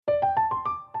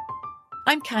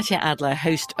I'm Katya Adler,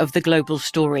 host of The Global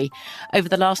Story. Over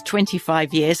the last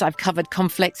 25 years, I've covered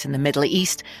conflicts in the Middle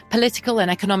East, political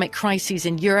and economic crises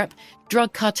in Europe,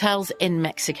 drug cartels in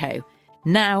Mexico.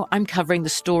 Now I'm covering the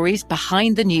stories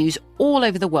behind the news all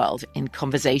over the world in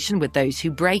conversation with those who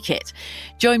break it.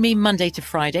 Join me Monday to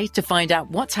Friday to find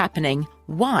out what's happening,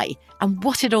 why, and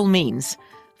what it all means.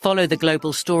 Follow The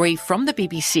Global Story from the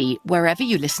BBC wherever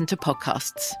you listen to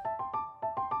podcasts.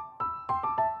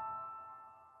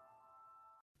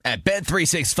 At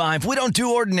Bet365, we don't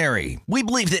do ordinary. We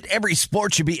believe that every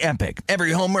sport should be epic.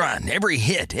 Every home run, every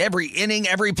hit, every inning,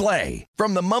 every play.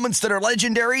 From the moments that are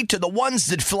legendary to the ones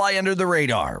that fly under the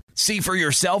radar. See for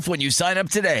yourself when you sign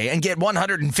up today and get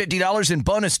 $150 in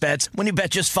bonus bets when you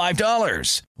bet just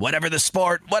 $5. Whatever the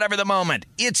sport, whatever the moment,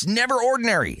 it's never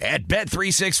ordinary at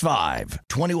Bet365.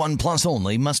 21 plus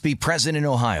only. Must be present in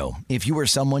Ohio. If you or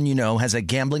someone you know has a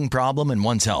gambling problem and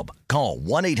wants help, call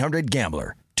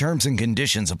 1-800-GAMBLER. Terms and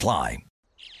conditions apply.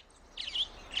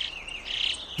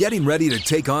 Getting ready to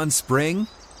take on spring?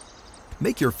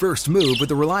 Make your first move with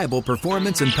the reliable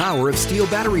performance and power of Steel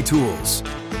battery tools.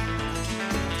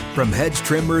 From hedge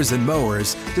trimmers and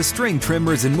mowers to string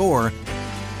trimmers and more,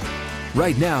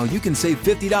 right now you can save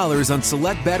 $50 on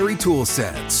select battery tool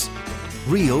sets.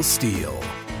 Real Steel.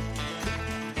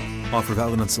 Offer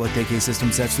valid on select AK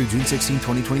system sets through June 16,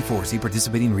 2024. See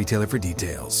participating retailer for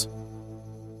details.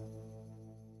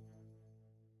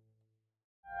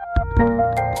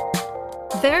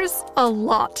 There's a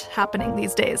lot happening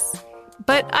these days,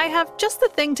 but I have just the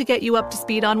thing to get you up to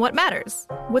speed on what matters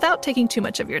without taking too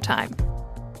much of your time.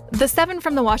 The 7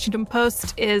 from the Washington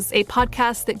Post is a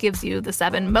podcast that gives you the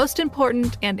 7 most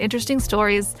important and interesting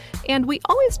stories, and we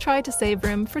always try to save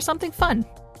room for something fun.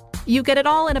 You get it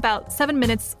all in about 7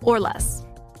 minutes or less.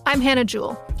 I'm Hannah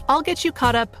Jewell. I'll get you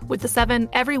caught up with the 7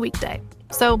 every weekday.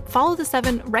 So follow the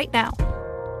 7 right now.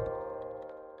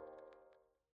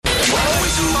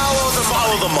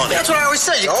 Follow the money. That's what I always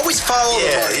say. You always follow the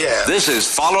money. Yeah. This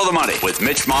is Follow the Money with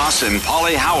Mitch Moss and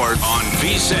Paulie Howard on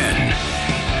VSiN.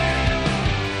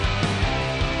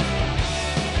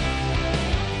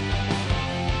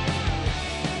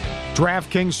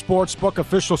 DraftKings Sportsbook,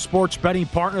 official sports betting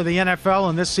partner of the NFL,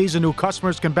 and this season new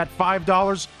customers can bet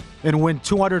 $5 and win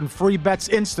 $200 in free bets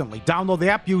instantly. Download the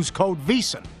app, use code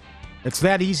VSiN. It's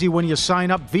that easy when you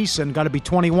sign up. VSiN, got to be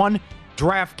 21.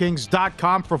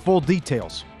 DraftKings.com for full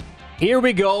details. Here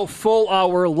we go, full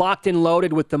hour, locked and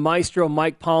loaded with the maestro.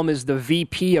 Mike Palm is the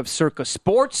VP of Circa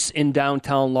Sports in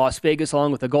downtown Las Vegas,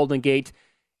 along with the Golden Gate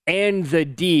and the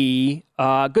D.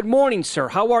 Good morning, sir.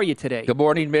 How are you today? Good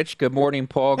morning, Mitch. Good morning,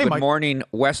 Paul. Hey, Good Mike. morning,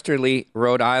 Westerly,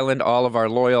 Rhode Island, all of our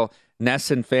loyal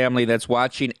Nesson family that's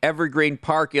watching Evergreen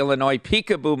Park, Illinois,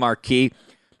 Peekaboo Marquee.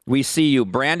 We see you.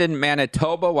 Brandon,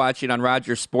 Manitoba, watching on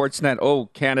Rogers Sportsnet. Oh,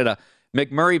 Canada.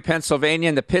 McMurray, Pennsylvania,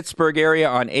 in the Pittsburgh area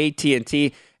on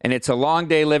AT&T. And it's a long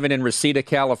day living in Reseda,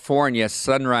 California,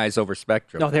 sunrise over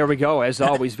Spectrum. Oh, there we go. As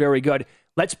always, very good.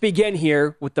 Let's begin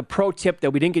here with the pro tip that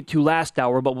we didn't get to last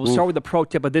hour, but we'll start with the pro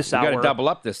tip of this hour. You got to double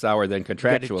up this hour then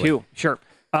contractually. Too. Sure.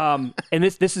 And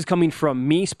this is coming from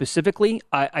me specifically.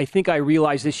 I think I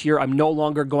realized this year I'm no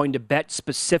longer going to bet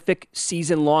specific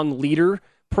season-long leader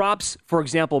props. For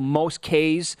example, most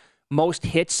Ks, most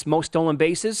hits, most stolen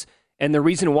bases. And the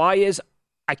reason why is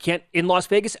in Las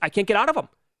Vegas, I can't get out of them.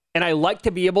 And I like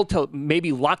to be able to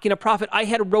maybe lock in a profit. I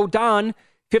had Rodon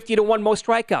 50-1 most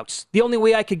strikeouts. The only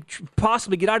way I could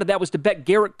possibly get out of that was to bet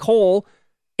Garrett Cole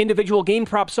individual game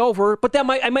props over, but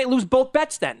I might lose both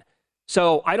bets then.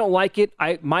 So I don't like it.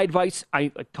 My advice, I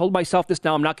told myself this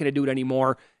now, I'm not going to do it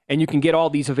anymore. And you can get all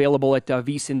these available at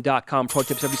vsin.com, pro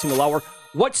tips every single hour.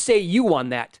 What say you on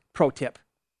that pro tip?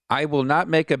 I will not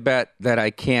make a bet that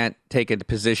I can't take a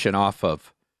position off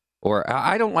of. Or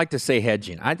I don't like to say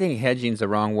hedging. I think hedging is the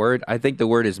wrong word. I think the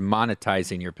word is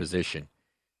monetizing your position.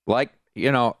 Like,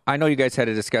 I know you guys had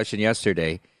a discussion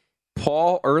yesterday.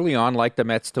 Paul, early on, liked the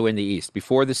Mets to win the East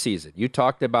before the season. You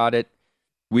talked about it.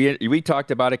 We talked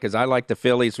about it because I like the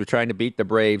Phillies. We're trying to beat the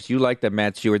Braves. You like the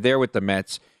Mets. You were there with the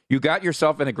Mets. You got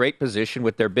yourself in a great position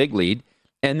with their big lead.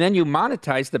 And then you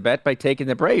monetized the bet by taking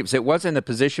the Braves. It wasn't a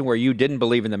position where you didn't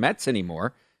believe in the Mets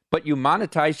anymore, but you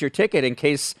monetized your ticket in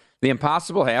case the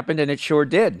impossible happened, and it sure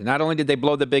did. Not only did they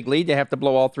blow the big lead, they have to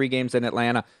blow all 3 games in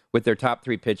Atlanta with their top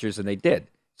 3 pitchers, and they did.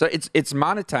 So it's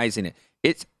monetizing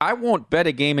it. I won't bet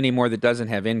a game anymore that doesn't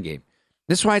have in-game.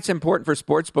 This is why it's important for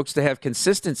sports books to have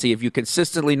consistency. If you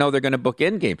consistently know they're going to book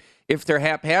in-game. If they're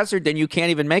haphazard, then you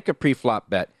can't even make a pre-flop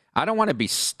bet. I don't want to be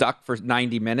stuck for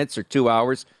 90 minutes or 2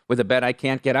 hours with a bet I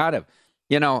can't get out of.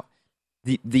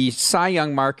 The Cy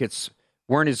Young markets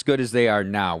weren't as good as they are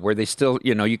now, where they still,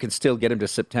 you can still get them to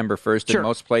September 1st in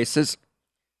most places.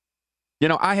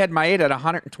 I had my 8 at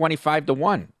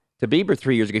 125-1 to Bieber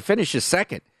 3 years ago. He finished his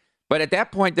second. But at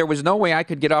that point, there was no way I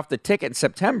could get off the ticket in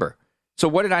September. So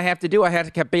what did I have to do? I had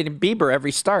to keep betting Bieber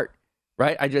every start,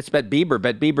 right? I just bet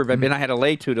Bieber, and I had to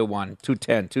lay 2-1,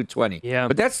 210, 220. Yeah.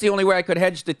 But that's the only way I could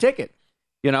hedge the ticket,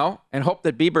 and hope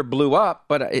that Bieber blew up.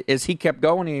 But as he kept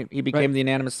going, he became the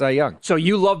unanimous Cy Young. So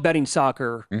you love betting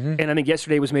soccer, and I think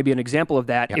yesterday was maybe an example of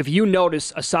that. Yep. If you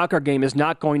notice a soccer game is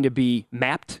not going to be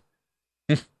mapped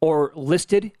or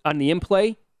listed on the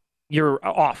in-play, you're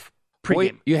off. Well,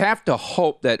 you have to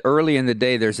hope that early in the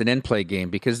day there's an in-play game,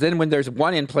 because then when there's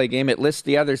one in-play game, it lists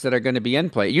the others that are going to be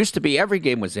in-play. It used to be every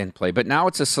game was in-play, but now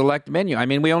it's a select menu. I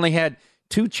mean, we only had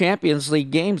 2 Champions League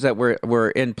games that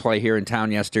were in play here in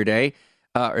town yesterday,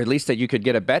 or at least that you could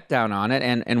get a bet down on it,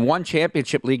 and 1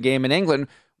 Championship League game in England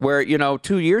where,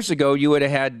 2 years ago you would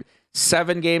have had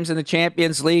 7 games in the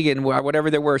Champions League and whatever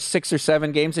there were 6 or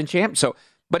 7 games in Champions. So,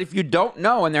 but if you don't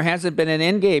know and there hasn't been an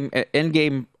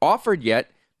in-game offered yet,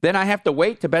 then I have to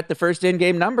wait to bet the first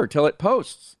in-game number till it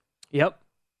posts. Yep.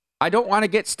 I don't want to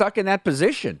get stuck in that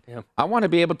position. Yep. I want to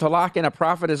be able to lock in a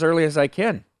profit as early as I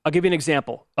can. I'll give you an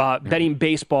example. Betting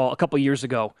baseball a couple years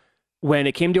ago, when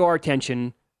it came to our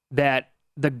attention that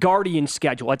the Guardian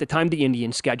schedule, at the time the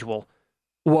Indian schedule,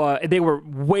 they were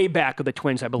way back of the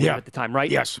Twins, I believe, at the time,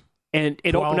 right? Yes. And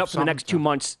it opened up for the next 2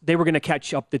 months. They were going to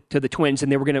catch up to the Twins,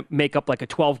 and they were going to make up like a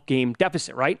 12-game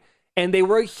deficit, right? And they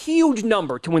were a huge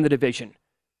number to win the division.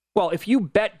 Well, if you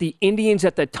bet the Indians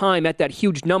at the time at that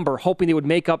huge number, hoping they would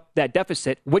make up that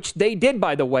deficit, which they did,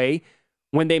 by the way,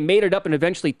 when they made it up and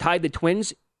eventually tied the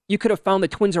Twins, you could have found the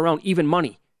Twins around even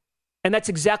money. And that's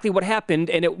exactly what happened,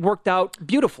 and it worked out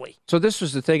beautifully. So this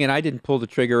was the thing, and I didn't pull the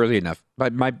trigger early enough.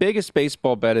 My biggest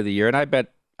baseball bet of the year, and I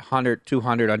bet 100,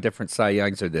 200 on different Cy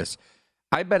Youngs, are this.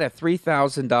 I bet a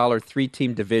 $3,000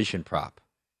 3-team division prop.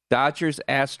 Dodgers,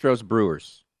 Astros,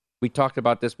 Brewers. We talked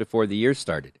about this before the year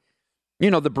started.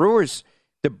 The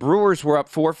Brewers were up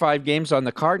 4 or 5 games on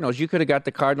the Cardinals. You could have got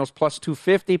the Cardinals plus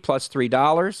 250, plus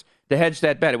 $3 to hedge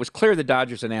that bet. It was clear the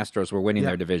Dodgers and Astros were winning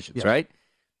their divisions, right?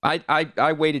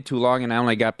 I waited too long, and I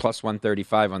only got plus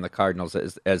 135 on the Cardinals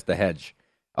as the hedge.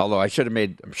 Although I should have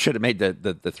made the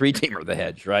 3-teamer the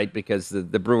hedge, right? Because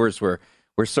the Brewers were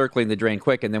circling the drain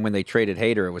quick, and then when they traded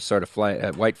Hader, it was sort of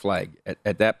white flag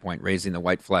at that point, raising the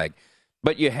white flag.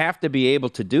 But you have to be able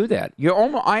to do that.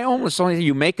 I almost only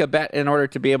you make a bet in order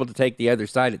to be able to take the other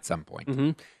side at some point.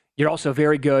 Mm-hmm. You're also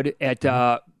very good at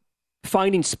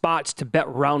finding spots to bet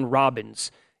round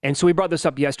robins. And so we brought this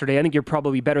up yesterday. I think you're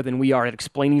probably better than we are at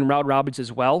explaining round robins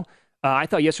as well. I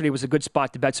thought yesterday was a good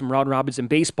spot to bet some round robins in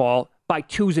baseball by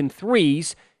 2s and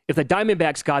 3s. If the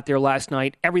Diamondbacks got there last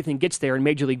night, everything gets there in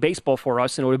Major League Baseball for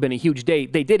us, and it would have been a huge day.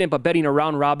 They didn't, but betting a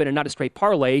round robin and not a straight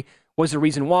parlay was the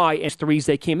reason why, and 3s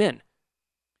they came in.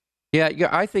 Yeah,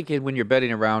 I think when you're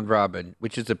betting a round robin,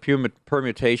 which is a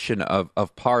permutation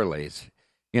of parlays,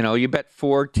 you bet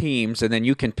 4 teams, and then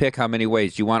you can pick how many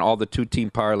ways. You want all the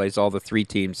 2-team parlays, all the 3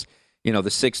 teams, the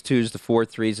 6-2s, the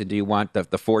 4-3s, and do you want the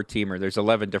 4-teamer? There's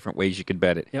 11 different ways you can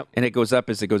bet it. Yep. And it goes up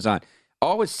as it goes on.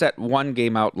 Always set one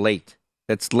game out late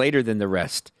that's later than the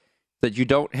rest, that you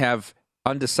don't have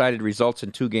undecided results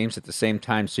in 2 games at the same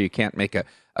time, so you can't make a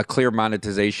clear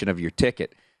monetization of your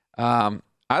ticket.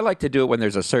 I like to do it when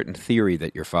there's a certain theory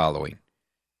that you're following.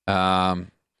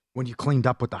 When you cleaned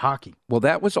up with the hockey. Well,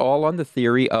 that was all on the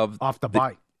theory of... Off the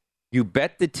bye. You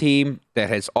bet the team that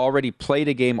has already played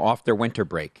a game off their winter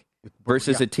break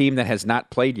versus a team that has not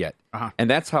played yet. Uh-huh. And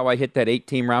that's how I hit that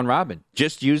 8-team round robin,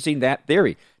 just using that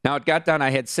theory. Now, it got down, I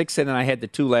had 6 in and I had the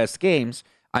 2 last games.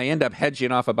 I end up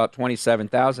hedging off about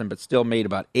 $27,000, but still made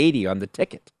about $80 on the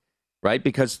ticket, right?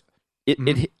 Because...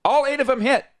 It all 8 of them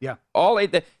hit. Yeah. All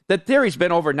 8. The theory's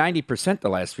been over 90% the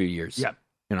last few years. Yeah.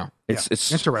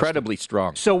 It's incredibly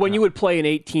strong. So when you would play an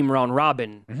 8-team round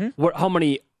robin, how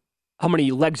many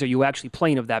legs are you actually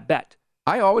playing of that bet?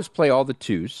 I always play all the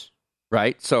 2s,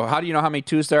 right? So how do you know how many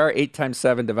 2s there are? 8 times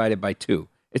 7 divided by 2.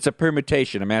 It's a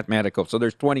permutation, a mathematical. So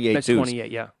there's 28 That's 2s.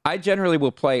 28, yeah. I generally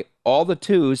will play all the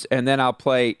 2s, and then I'll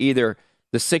play either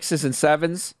the 6s and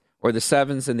 7s or the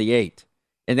 7s and the 8.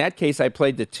 In that case, I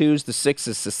played the 2s, the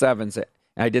 6s, the 7s, and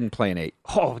I didn't play an 8.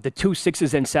 Oh, the 2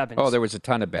 6s and 7s. Oh, there was a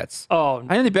ton of bets. Oh,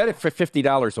 I only bet it for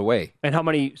 $50 away. And how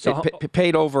many? So it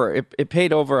paid over. It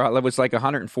paid over. It was like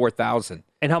 $104,000.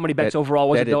 And how many bets overall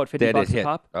was it though at $50 a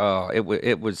pop? Oh,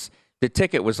 it was. The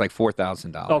ticket was like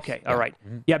 $4,000. Okay, all right.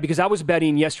 Mm-hmm. Yeah, because I was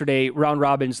betting yesterday round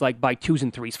robins like by 2s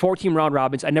and 3s, 4-team round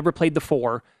robins. I never played the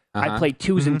 4. I played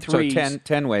 2s and 3s. So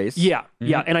 10 ways. Yeah,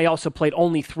 yeah. And I also played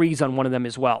only 3s on one of them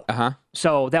as well.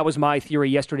 So that was my theory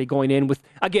yesterday going in with,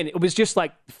 again, it was just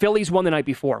like Phillies won the night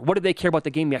before. What did they care about the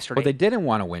game yesterday? Well, they didn't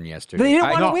want to win yesterday. They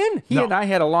didn't want to win? He and I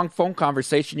had a long phone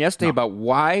conversation yesterday about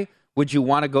why would you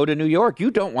want to go to New York?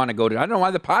 You don't want to go to, I don't know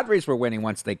why the Padres were winning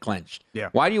once they clinched. Yeah.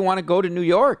 Why do you want to go to New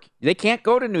York? They can't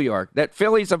go to New York. That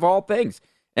Phillies of all things.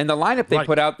 And the lineup they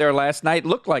put out there last night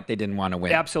looked like they didn't want to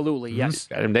win. Absolutely, yes.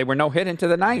 And they were no hit into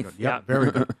the ninth. Yeah, very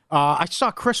good. I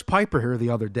saw Chris Piper here the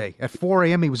other day. At 4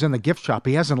 a.m., he was in the gift shop.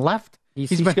 He hasn't left.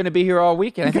 He's going to be here all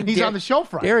weekend. I think he's on the show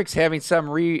Friday. Derek's having some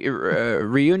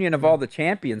reunion of all the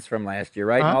champions from last year,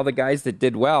 right? And all the guys that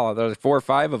did well. There's 4 or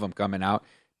 5 of them coming out.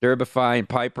 Derbify and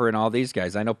Piper and all these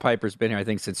guys. I know Piper's been here, I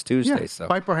think, since Tuesday. Yeah, So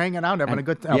Piper hanging out, having a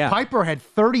good time. Piper had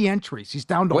 30 entries. He's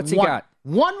down to What's one. He got?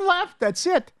 1 left. That's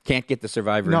it. Can't get the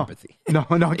survivor empathy. No.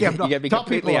 You got to be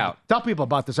completely out. Tell people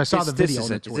about this. I saw the video.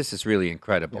 This is really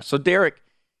incredible. Yeah. So Derek,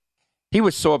 he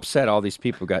was so upset all these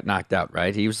people got knocked out,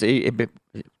 right?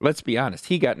 Let's be honest.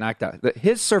 He got knocked out.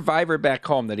 His survivor back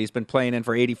home that he's been playing in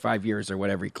for 85 years or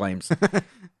whatever he claims, that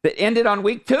ended on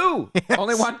week 2. Yes.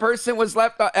 Only one person was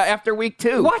left after week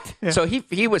 2. What? Yeah. So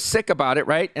he was sick about it,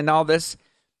 right? And all this.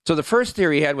 So the first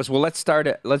theory he had was, well,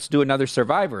 let's do another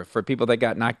survivor for people that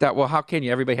got knocked out. Well, how can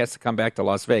you? Everybody has to come back to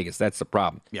Las Vegas. That's the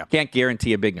problem. Yeah. Can't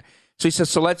guarantee a big. So he says,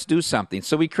 so let's do something.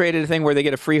 So we created a thing where they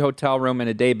get a free hotel room and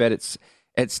a day bed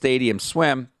at Stadium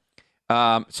Swim.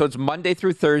 So it's Monday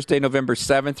through Thursday, November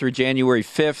 7th through January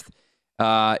 5th.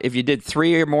 If you did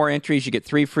 3 or more entries, you get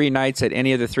 3 free nights at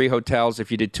any of the 3 hotels.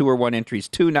 If you did 2 or 1 entries,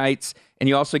 2 nights. And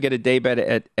you also get a day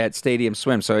bed at Stadium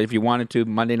Swim. So if you wanted to,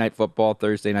 Monday Night Football,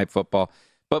 Thursday Night Football.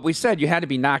 But we said you had to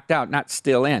be knocked out, not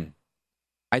still in.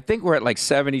 I think we're at like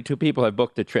 72 people have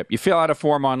booked a trip. You fill out a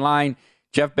form online.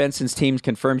 Jeff Benson's team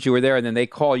confirms you were there, and then they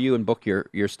call you and book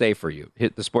your stay for you.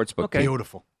 Hit the sportsbook. Okay.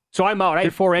 Beautiful. So I'm out. I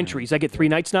had 4 entries. I get 3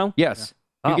 nights now? Yes.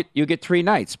 Yeah. You get 3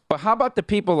 nights. But how about the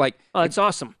people like... Oh, that's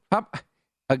awesome.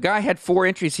 A guy had 4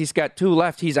 entries. He's got 2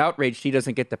 left. He's outraged he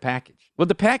doesn't get the package. Well,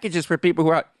 the package is for people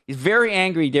who are... He's very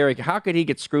angry, Derek. How could he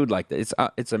get screwed like that?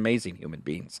 It's amazing, human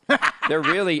beings. They're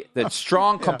really... The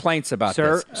strong complaints about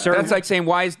this. Sir. That's like saying,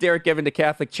 why is Derek given to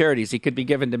Catholic Charities? He could be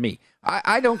given to me.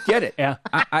 I don't get it. Yeah.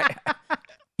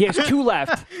 He has 2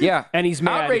 left. Yeah. And he's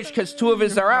mad. Outraged because 2 of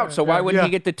his are out, so why wouldn't he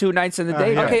get the 2 nights in the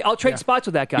day? Okay, I'll trade spots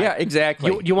with that guy. Yeah,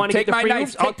 exactly. You want to take get the my free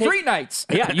nights? rooms? Take 3 nights.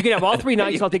 Yeah, you can have all 3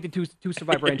 nights. I'll take the 2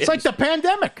 survivor entries. It's like the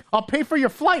pandemic. I'll pay for your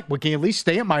flight. Well, can you at least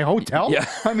stay at my hotel? Yeah.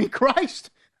 I mean, Christ.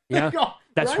 Yeah,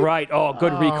 that's right. Oh,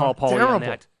 good recall, Paulie, terrible. on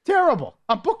that. Terrible.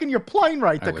 I'm booking your plane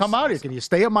right to come out here. Can you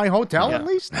stay at my hotel at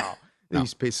least? No.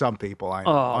 Some people, I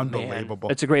know. Unbelievable.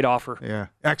 Man. It's a great offer. Yeah.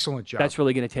 Excellent job. That's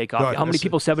really going to take off. Good. How many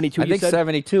people? 72, I think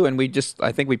 72, and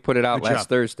I think we put it out Good last job.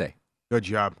 Thursday. Good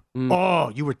job. Oh,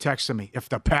 you were texting me. If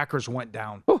the Packers went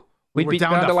down. We'd be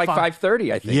down to like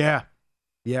 5:30, I think. Yeah.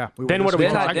 Yeah. Then what do we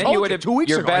do? Then you would have, 2 weeks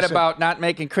your ago, bet I said, about not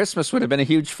making Christmas would have been a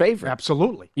huge favorite.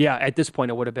 Absolutely. Yeah, at this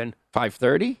point it would have been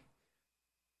 5:30?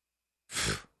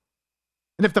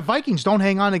 And if the Vikings don't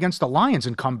hang on against the Lions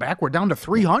and come back, we're down to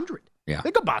 300. Yeah.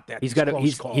 Think about that. He's got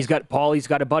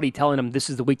a buddy telling him this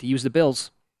is the week to use the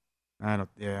Bills. Don't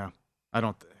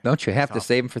you have to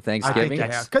save them for Thanksgiving? I think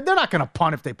they have. 'Cause they're not going to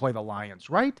punt if they play the Lions,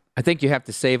 right? I think you have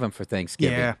to save them for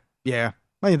Thanksgiving. Yeah.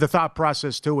 I mean, the thought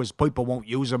process, too, is people won't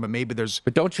use them, and maybe there's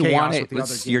But don't you chaos want with the it?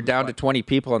 other You're games, down to but- 20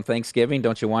 people on Thanksgiving.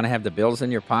 Don't you want to have the Bills in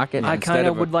your pocket? I instead kind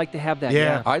of a- would like to have that.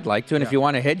 Yeah. I'd like to, and if you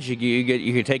want to hedge,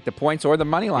 you could take the points or the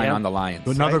money line on the Lions.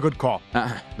 Another good call.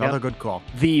 Another good call.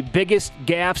 The biggest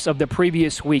gaffes of the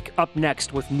previous week up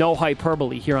next with no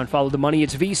hyperbole here on Follow the Money.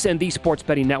 It's VSiN, the Sports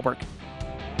Betting Network.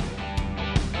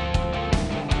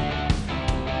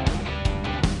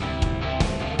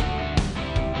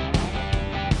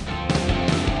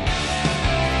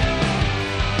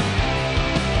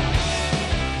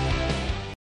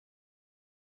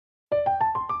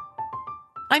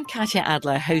 I'm Katya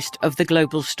Adler, host of The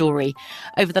Global Story.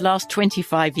 Over the last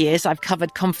 25 years, I've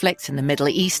covered conflicts in the Middle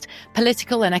East,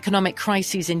 political and economic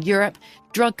crises in Europe,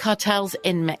 drug cartels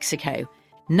in Mexico.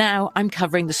 Now I'm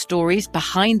covering the stories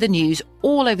behind the news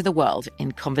all over the world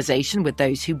in conversation with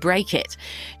those who break it.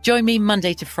 Join me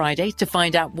Monday to Friday to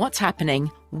find out what's happening,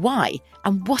 why,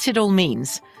 and what it all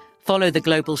means. Follow The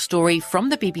Global Story from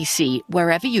the BBC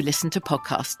wherever you listen to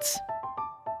podcasts.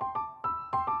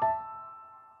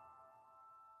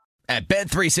 At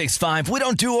Bet365, we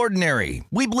don't do ordinary.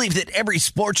 We believe that every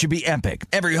sport should be epic.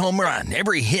 Every home run,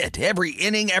 every hit, every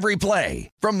inning, every play.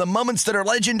 From the moments that are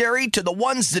legendary to the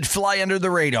ones that fly under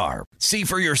the radar. See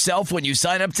for yourself when you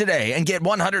sign up today and get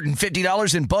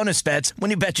 $150 in bonus bets when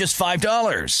you bet just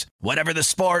 $5. Whatever the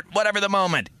sport, whatever the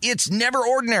moment, it's never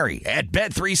ordinary at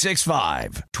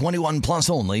Bet365. 21 plus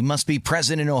only. Must be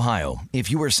present in Ohio.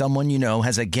 If you or someone you know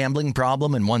has a gambling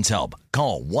problem and wants help,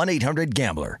 call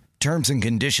 1-800-GAMBLER. Terms and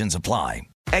conditions apply.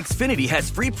 Xfinity has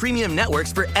free premium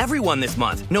networks for everyone this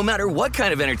month, no matter what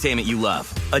kind of entertainment you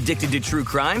love. Addicted to true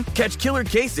crime? Catch killer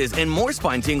cases and more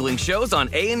spine-tingling shows on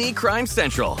A&E Crime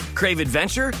Central. Crave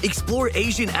adventure? Explore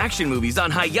Asian action movies on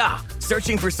Hi-YAH.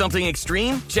 Searching for something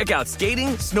extreme? Check out skating,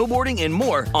 snowboarding, and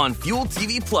more on Fuel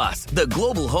TV Plus, the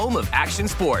global home of action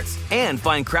sports. And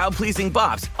find crowd-pleasing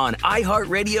bops on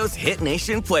iHeartRadio's Hit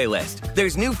Nation playlist.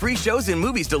 There's new free shows and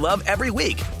movies to love every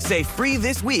week. Say free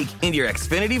this week in your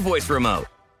Xfinity voice remote.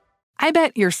 I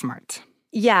bet you're smart.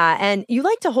 Yeah, and you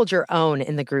like to hold your own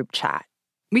in the group chat.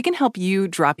 We can help you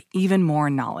drop even more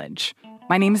knowledge.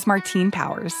 My name is Martine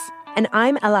Powers. And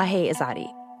I'm Elahe Izadi.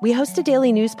 We host a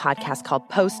daily news podcast called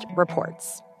Post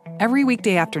Reports. Every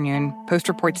weekday afternoon, Post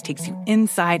Reports takes you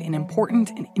inside an important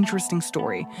and interesting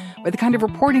story with the kind of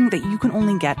reporting that you can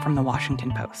only get from the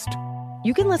Washington Post.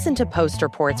 You can listen to Post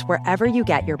Reports wherever you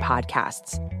get your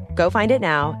podcasts. Go find it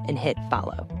now and hit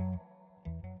follow.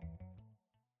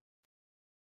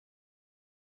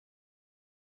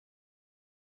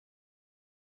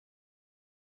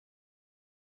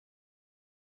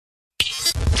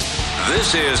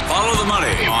 This is Follow the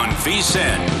Money on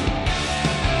VSiN.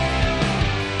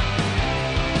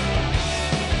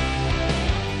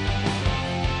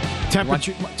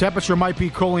 Temperature might be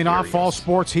cooling off. Fall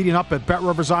sports heating up at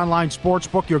BetRivers Online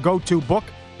Sportsbook, your go-to book.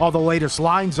 All the latest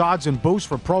lines, odds, and boosts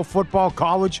for pro football,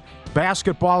 college,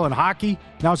 basketball, and hockey.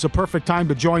 Now's the perfect time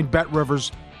to join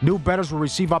BetRivers. New bettors will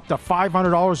receive up to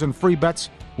 $500 in free bets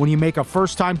when you make a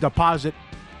first-time deposit.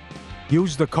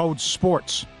 Use the code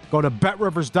SPORTS. Go to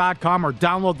BetRivers.com or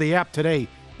download the app today.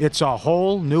 It's a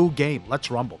whole new game. Let's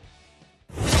rumble.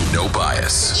 No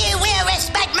bias. You will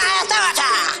respect my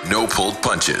authority. No pulled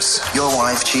punches. Your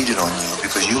wife cheated on you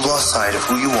because you lost sight of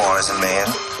who you are as a man,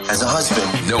 as a husband.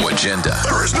 No agenda.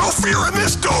 There is no fear in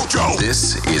this dojo.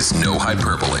 This is no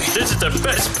hyperbole. This is the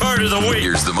best part of the week.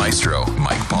 Here's the maestro,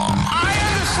 Mike Baum. I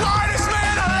am the smartest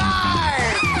man alive.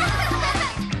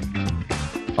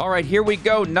 All right, here we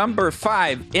go. Number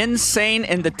 5, Insane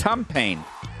in the Tumpain.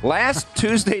 Last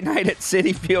Tuesday night at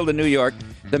Citi Field in New York,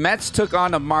 the Mets took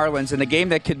on the Marlins in a game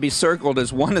that could be circled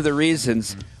as one of the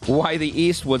reasons why the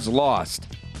East was lost.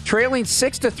 Trailing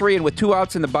 6-3 and with 2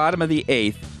 outs in the bottom of the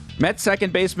 8th, Mets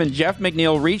second baseman Jeff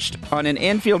McNeil reached on an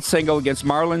infield single against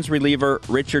Marlins reliever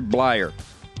Richard Bleier.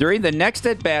 During the next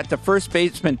at-bat to first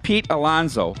baseman Pete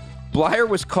Alonso, Bleier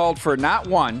was called for not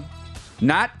 1,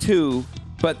 not 2,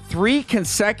 but 3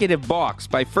 consecutive balks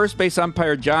by first base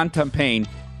umpire John Tumpain,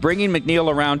 bringing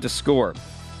McNeil around to score.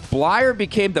 Bleier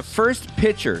became the first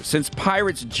pitcher since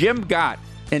Pirates' Jim Gott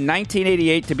in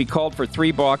 1988 to be called for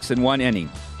 3 balks in 1 inning.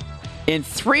 In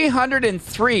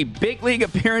 303 big league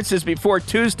appearances before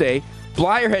Tuesday,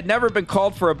 Bleier had never been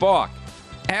called for a balk.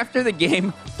 After the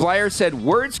game, Bleier said,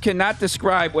 "Words cannot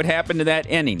describe what happened in that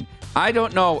inning. I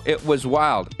don't know, it was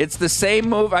wild. It's the same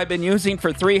move I've been using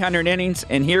for 300 innings,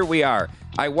 and here we are.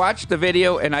 I watched the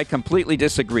video, and I completely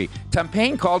disagree."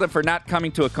 Tumpain called him for not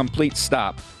coming to a complete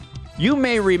stop. You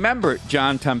may remember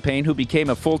John Tumpain, who became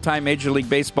a full-time Major League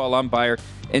Baseball umpire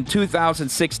in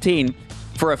 2016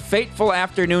 for a fateful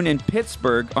afternoon in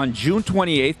Pittsburgh on June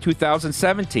 28,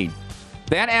 2017.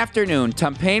 That afternoon,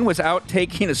 Tumpain was out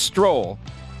taking a stroll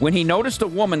when he noticed a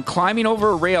woman climbing over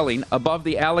a railing above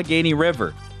the Allegheny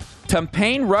River.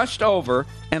 Tumpain rushed over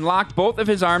and locked both of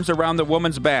his arms around the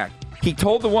woman's back. He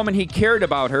told the woman he cared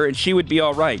about her and she would be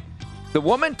all right. The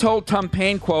woman told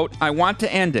Tumpain, quote, "I want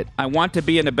to end it. I want to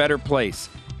be in a better place."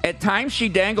 At times, she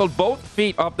dangled both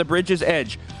feet off the bridge's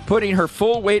edge, putting her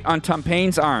full weight on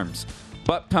Tumpain's arms.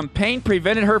 But Tumpain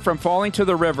prevented her from falling to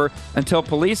the river until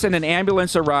police and an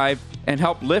ambulance arrived and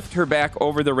helped lift her back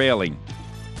over the railing.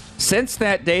 Since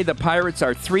that day, the Pirates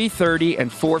are .330 and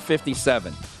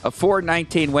 .457, a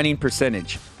 .419 winning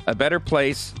percentage. A better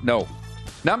place? No.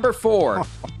 Number 4,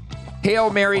 Hail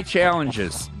Mary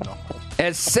challenges.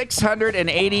 As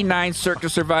 689 Cirque du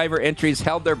Survivor entries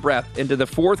held their breath into the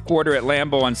fourth quarter at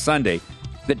Lambeau on Sunday,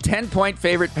 the 10-point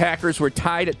favorite Packers were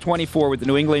tied at 24 with the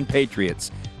New England Patriots.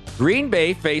 Green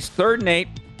Bay faced 3rd and 8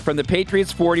 from the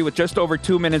Patriots' 40 with just over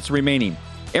 2 minutes remaining.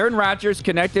 Aaron Rodgers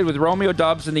connected with Romeo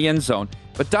Doubs in the end zone,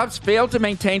 but Doubs failed to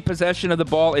maintain possession of the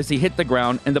ball as he hit the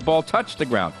ground and the ball touched the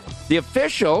ground. The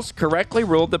officials correctly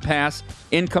ruled the pass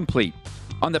incomplete.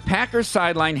 On the Packers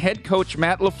sideline, head coach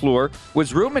Matt LaFleur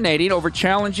was ruminating over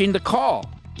challenging the call.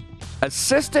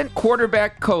 Assistant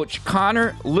quarterback coach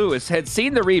Connor Lewis had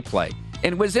seen the replay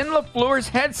and was in LaFleur's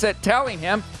headset telling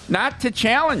him not to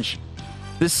challenge.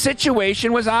 The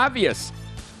situation was obvious.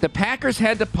 The Packers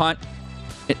had to punt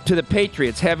to the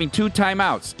Patriots, having 2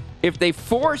 timeouts. If they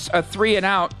force a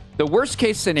 3-and-out, the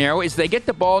worst-case scenario is they get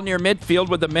the ball near midfield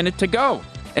with a minute to go.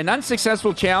 An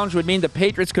unsuccessful challenge would mean the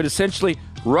Patriots could essentially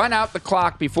run out the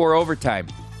clock before overtime.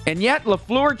 And yet,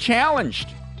 LaFleur challenged.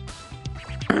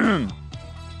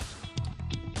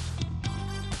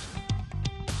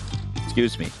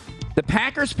 Excuse me. The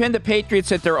Packers pinned the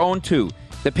Patriots at their own 2.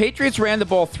 The Patriots ran the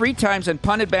ball 3 times and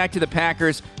punted back to the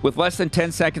Packers with less than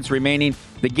 10 seconds remaining.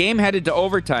 The game headed to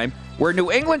overtime, where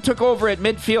New England took over at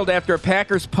midfield after a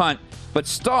Packers punt, but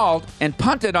stalled and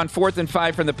punted on 4th and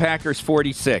 5 from the Packers'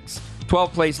 46.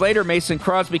 12 plays later, Mason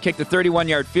Crosby kicked a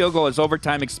 31-yard field goal as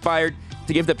overtime expired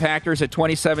to give the Packers a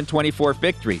 27-24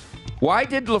 victory. Why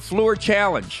did LaFleur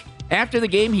challenge? After the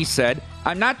game, he said,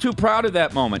 "I'm not too proud of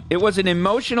that moment. It was an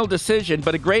emotional decision,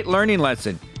 but a great learning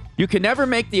lesson. You can never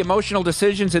make the emotional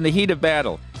decisions in the heat of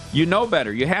battle. You know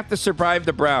better. You have to survive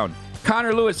the Brown."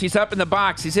 Connor Lewis, he's up in the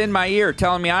box. He's in my ear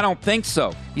telling me I don't think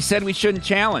so. He said we shouldn't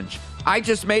challenge. I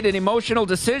just made an emotional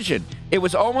decision. It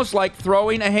was almost like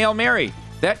throwing a Hail Mary.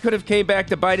 That could have came back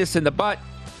to bite us in the butt.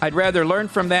 I'd rather learn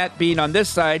from that being on this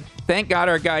side. Thank God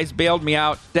our guys bailed me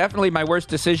out. Definitely my worst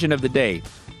decision of the day.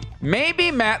 Maybe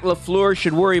Matt LaFleur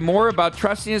should worry more about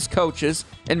trusting his coaches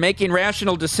and making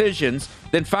rational decisions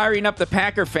than firing up the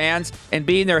Packer fans and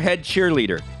being their head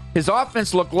cheerleader. His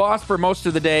offense looked lost for most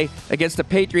of the day against the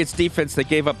Patriots defense that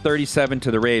gave up 37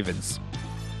 to the Ravens.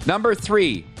 Number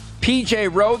 3, P.J.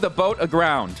 rowed the boat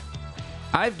aground.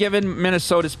 I've given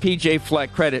Minnesota's P.J.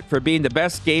 Fleck credit for being the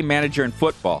best game manager in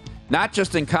football, not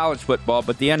just in college football,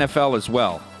 but the NFL as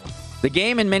well. The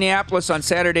game in Minneapolis on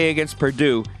Saturday against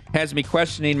Purdue has me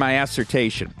questioning my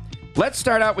assertion. Let's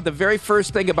start out with the very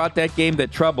first thing about that game that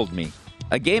troubled me.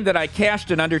 A game that I cashed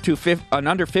an under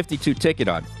 52 ticket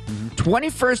on.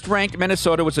 21st ranked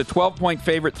Minnesota was a 12-point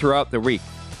favorite throughout the week.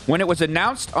 When it was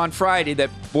announced on Friday that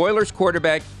Boilers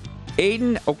quarterback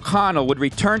Aiden O'Connell would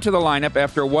return to the lineup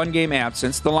after a 1-game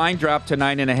absence, the line dropped to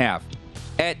 9.5.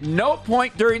 At no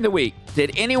point during the week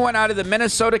did anyone out of the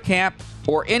Minnesota camp,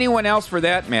 or anyone else for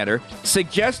that matter,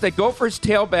 suggest that Gophers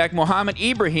tailback Mohamed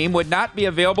Ibrahim would not be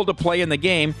available to play in the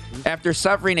game after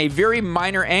suffering a very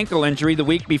minor ankle injury the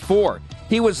week before.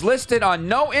 He was listed on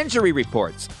no injury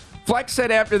reports. Fleck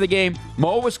said after the game,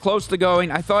 "Mo was close to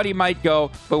going. I thought he might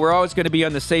go, but we're always going to be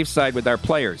on the safe side with our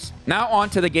players." Now on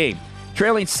to the game.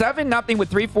 Trailing 7-0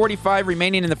 with 3:45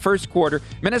 remaining in the first quarter,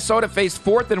 Minnesota faced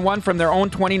 4th and 1 from their own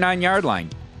 29-yard line.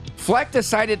 Fleck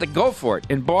decided to go for it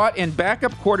and brought in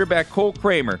backup quarterback Cole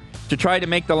Kramer to try to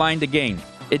make the line to gain.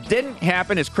 It didn't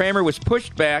happen as Kramer was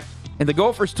pushed back and the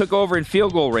Gophers took over in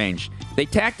field goal range. They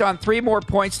tacked on 3 more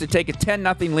points to take a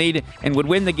 10-0 lead and would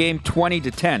win the game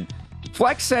 20-10.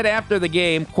 Fleck said after the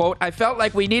game, quote, "I felt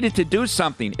like we needed to do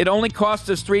something. It only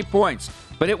cost us 3 points,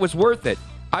 but it was worth it.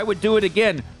 I would do it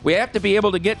again. We have to be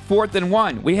able to get 4th and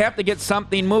 1. We have to get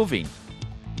something moving."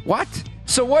 What?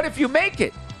 So what if you make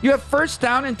it? You have 1st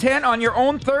down and 10 on your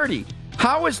own 30.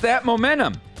 How is that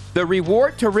momentum? The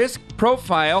reward to risk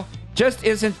profile just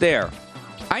isn't there.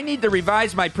 I need to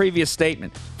revise my previous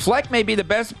statement. Fleck may be the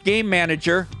best game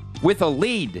manager with a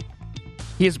lead.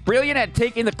 He is brilliant at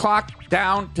taking the clock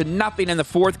down to nothing in the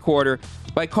 4th quarter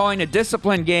by calling a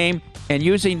disciplined game and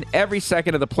using every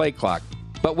second of the play clock.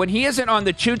 But when he isn't on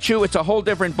the choo-choo, it's a whole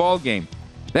different ball game.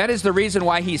 That is the reason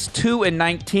why he's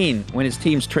 2-19 when his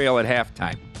teams trail at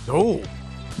halftime. Oh.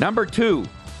 Number 2,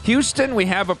 Houston, we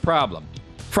have a problem.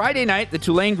 Friday night, the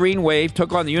Tulane Green Wave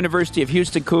took on the University of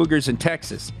Houston Cougars in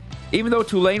Texas. Even though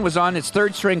Tulane was on its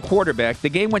 3rd-string quarterback, the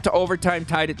game went to overtime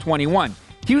tied at 21.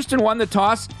 Houston won the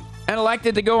toss and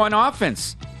elected to go on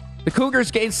offense. The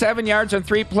Cougars gained 7 yards on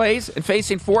 3 plays and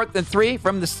facing 4th and 3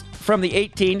 from the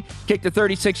 18, kicked a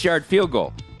 36-yard field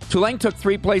goal. Tulane took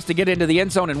 3 plays to get into the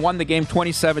end zone and won the game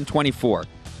 27-24.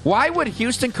 Why would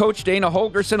Houston coach Dana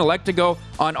Holgorsen elect to go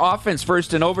on offense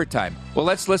first in overtime? Well,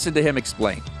 let's listen to him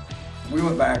explain. We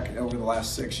went back over the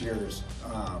last 6 years,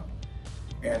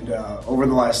 and over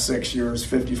the last 6 years,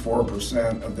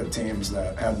 54% of the teams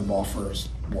that had the ball first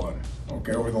won.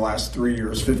 Okay, over the last 3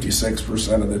 years,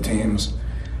 56% of the teams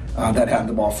that had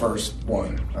the ball first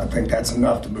won. I think that's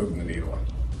enough to move the needle.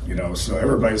 You know, so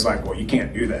everybody's like, well, you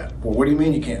can't do that. Well, what do you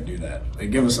mean you can't do that? They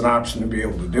give us an option to be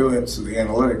able to do it, so the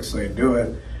analytics say do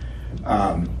it.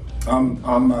 I'm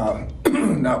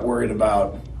not worried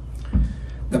about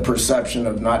the perception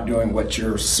of not doing what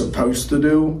you're supposed to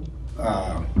do.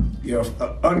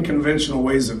 Unconventional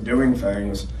ways of doing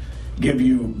things give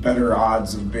you better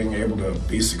odds of being able to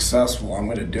be successful. I'm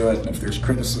going to do it, and if there's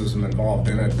criticism involved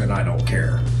in it, then I don't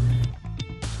care.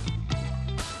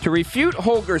 To refute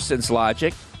Holgerson's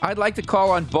logic, I'd like to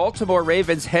call on Baltimore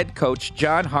Ravens head coach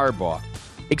John Harbaugh,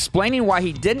 explaining why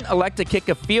he didn't elect to kick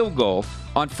a field goal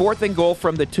on 4th and goal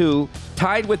from the 2,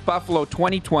 tied with Buffalo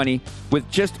 2020, with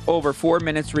just over 4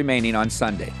 minutes remaining on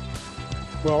Sunday.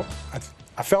 Well,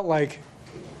 I felt like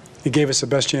it gave us the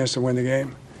best chance to win the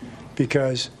game,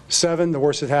 because 7, the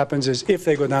worst that happens is if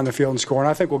they go down the field and score, and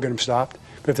I think we'll get them stopped.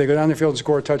 But if they go down the field and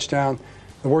score a touchdown,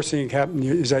 the worst thing that can happen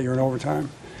is that you're in overtime.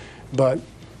 But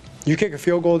you kick a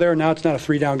field goal there, now it's not a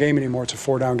 3-down game anymore, it's a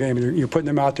 4-down game. And you're putting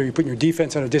them out there, you're putting your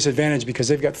defense at a disadvantage because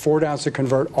they've got 4 downs to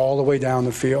convert all the way down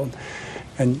the field.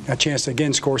 And a chance to,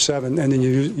 again, score 7, and then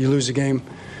you lose the game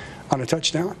on a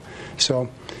touchdown. So,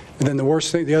 and then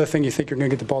the other thing, you think you're going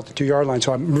to get the ball at the 2-yard line.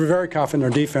 So I'm very confident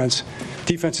in our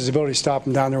defense's ability to stop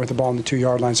them down there with the ball on the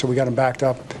 2-yard line. So we got them backed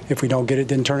up. If we don't get it,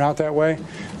 didn't turn out that way,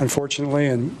 unfortunately,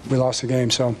 and we lost the game.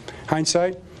 So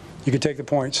hindsight, you could take the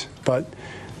points. But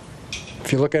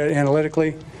if you look at it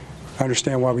analytically, I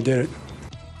understand why we did it.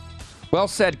 Well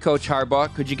said, Coach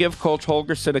Harbaugh. Could you give Coach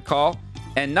Holgorsen a call?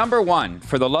 And number 1,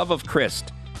 for the love of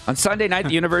Christ. On Sunday night,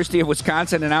 the University of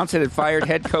Wisconsin announced it had fired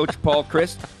head coach Paul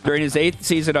Chryst during his 8th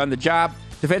season on the job.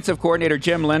 Defensive coordinator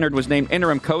Jim Leonhard was named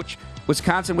interim coach.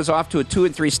 Wisconsin was off to a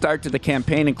 2-3 start to the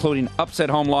campaign, including upset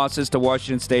home losses to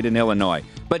Washington State and Illinois.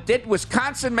 But did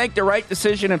Wisconsin make the right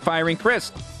decision in firing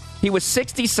Chryst? He was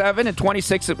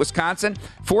 67-26 at Wisconsin,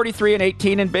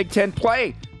 43-18 in Big Ten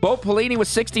play. Bo Pelini was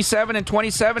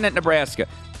 67-27 at Nebraska,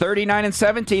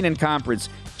 39-17 in conference.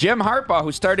 Jim Harbaugh,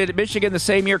 who started at Michigan the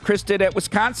same year Chryst did at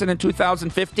Wisconsin in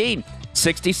 2015,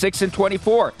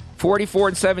 66-24,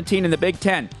 44-17 in the Big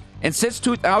Ten. And since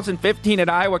 2015 at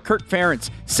Iowa, Kirk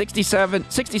Ferentz,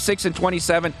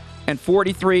 66-27, and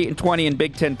 43-20 in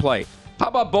Big Ten play. How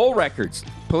about bowl records?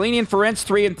 Pelini and Ferentz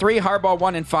 3-3, Harbaugh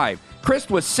 1-5. Chryst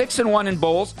was 6-1 in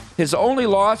bowls. His only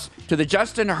loss to the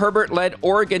Justin Herbert-led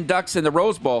Oregon Ducks in the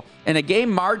Rose Bowl, in a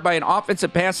game marred by an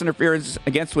offensive pass interference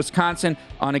against Wisconsin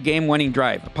on a game-winning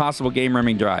drive, a possible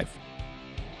game-winning drive.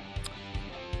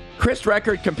 Chryst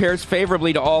record compares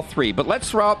favorably to all 3, but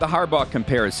let's throw out the Harbaugh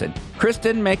comparison. Chryst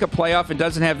didn't make a playoff and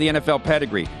doesn't have the NFL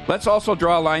pedigree. Let's also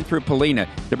draw a line through Pelini.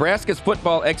 Nebraska's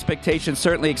football expectations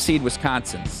certainly exceed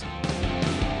Wisconsin's.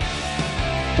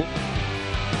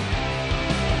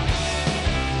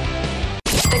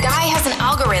 The guy has an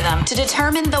algorithm to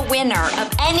determine the winner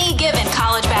of any given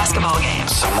college basketball game.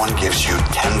 Someone gives you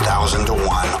 10,000 to 1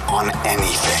 on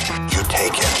anything. You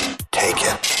take it. Take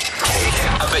it. Take it.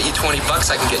 I bet you $20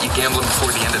 I can get you gambling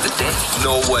before the end of the day.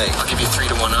 No way. I'll give you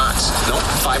 3-1 odds. Nope.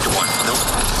 5-1. Nope.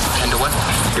 10-1.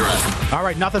 You're on. All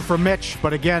right, nothing for Mitch,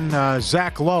 but again,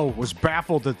 Zach Lowe was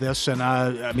baffled at this, and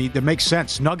I mean, it makes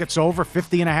sense. Nuggets over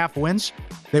 50.5 wins.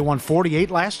 They won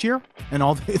 48 last year, and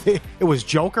it was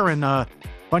Joker and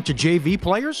bunch of JV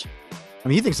players. I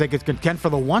mean, he thinks they could contend for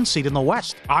the 1 seed in the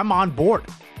West. I'm on board.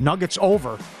 Nuggets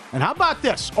over. And how about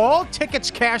this? All tickets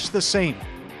cash the same.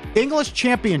 English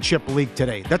Championship League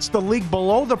today. That's the league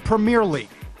below the Premier League.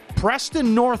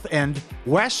 Preston North End,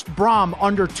 West Brom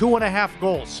under 2.5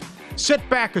 goals. Sit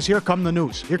back, because here comes the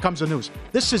news. Here comes the news.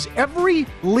 This is every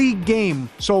league game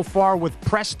so far with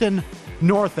Preston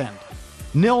North End.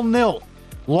 0-0.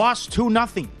 Lost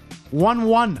 2-0.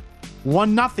 1-1.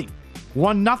 1-0.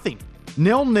 1-0,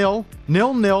 0-0, 0-0,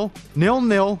 0-0,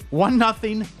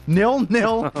 1-0,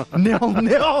 0-0,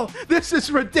 0-0. This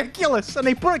is ridiculous. And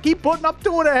they keep putting up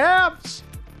 2.5s.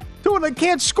 They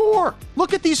can't score.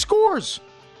 Look at these scores.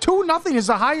 2-0 is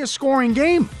the highest scoring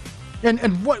game. And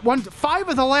 5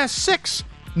 of the last 6,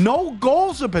 no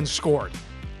goals have been scored.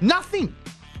 Nothing.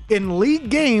 In league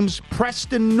games,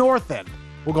 Preston North End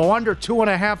will go under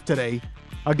 2.5 today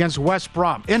against West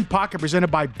Brom. In Pocket, presented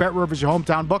by BetRivers, your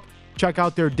hometown book. Check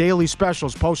out their daily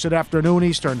specials posted afternoon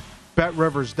Eastern,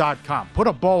 BetRivers.com. Put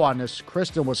a bow on this,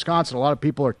 Chryst in Wisconsin. A lot of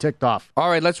people are ticked off. All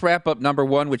right, let's wrap up number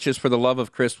 1, which is for the love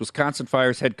of Chryst. Wisconsin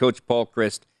fires head coach Paul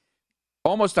Chryst.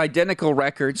 Almost identical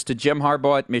records to Jim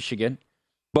Harbaugh at Michigan.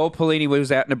 Bo Pelini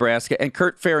was at Nebraska, and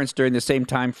Kirk Ferentz during the same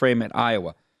time frame at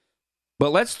Iowa.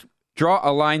 But let's draw a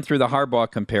line through the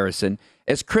Harbaugh comparison,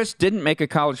 as Chryst didn't make a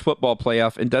college football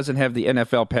playoff and doesn't have the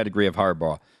NFL pedigree of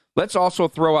Harbaugh. Let's also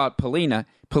throw out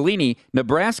Pelini.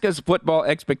 Nebraska's football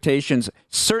expectations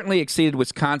certainly exceeded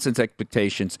Wisconsin's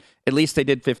expectations. At least they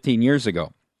did 15 years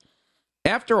ago.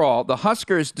 After all, the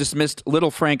Huskers dismissed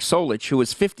little Frank Solich, who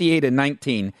was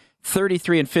 58-19,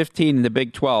 33-15 in the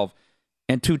Big 12,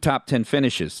 and 2 top 10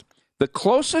 finishes. The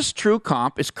closest true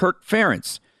comp is Kirk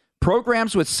Ferentz.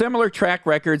 Programs with similar track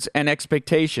records and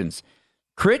expectations.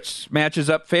 Critch matches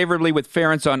up favorably with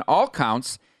Ferentz on all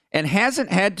counts and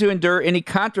hasn't had to endure any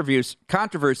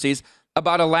controversies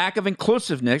about a lack of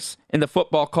inclusiveness in the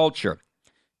football culture.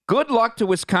 Good luck to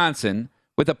Wisconsin,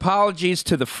 with apologies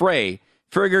to the fray,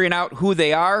 figuring out who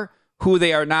they are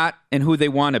not, and who they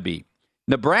want to be.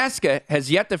 Nebraska has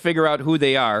yet to figure out who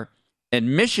they are,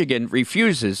 and Michigan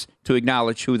refuses to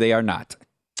acknowledge who they are not.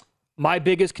 My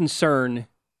biggest concern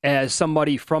as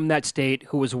somebody from that state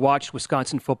who has watched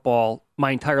Wisconsin football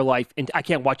my entire life, and I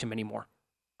can't watch them anymore.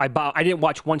 I didn't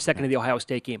watch 1 second of the Ohio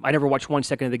State game. I never watched 1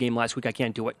 second of the game last week. I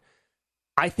can't do it.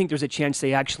 I think there's a chance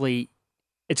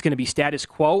it's going to be status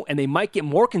quo, and they might get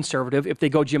more conservative if they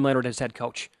go Jim Leonhard as head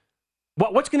coach.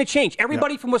 What's going to change?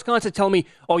 Everybody from Wisconsin telling me,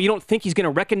 oh, you don't think he's going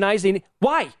to recognize it?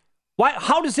 Why?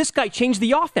 How does this guy change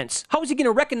the offense? How is he going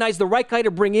to recognize the right guy to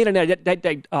bring in and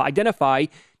identify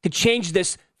to change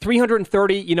this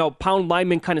 330 pound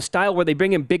lineman kind of style where they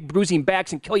bring in big bruising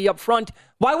backs and kill you up front?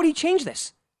 Why would he change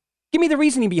this? Give me the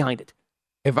reasoning behind it.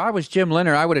 If I was Jim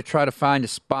Leonhard, I would have tried to find a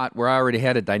spot where I already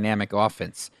had a dynamic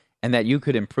offense and that you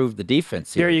could improve the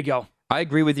defense here. There you go. I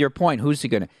agree with your point. Who's he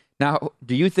going to? Now,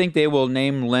 do you think they will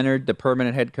name Leonhard the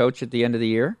permanent head coach at the end of the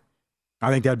year? I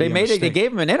think that'd be a mistake. They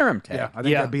gave him an interim tag. Yeah, I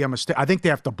think that'd be a mistake. I think they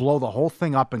have to blow the whole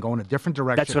thing up and go in a different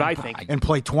direction. That's what I think. And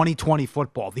play 2020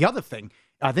 football. The other thing,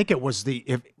 I think it was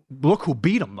look who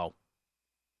beat him, though.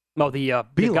 No, the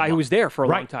guy who was there for a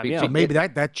long time. Yeah, so maybe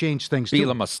that changed things too.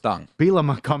 Bielema stung.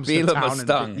 Bielema comes to town.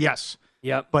 Stung. Yes.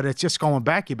 Yep. But it's just going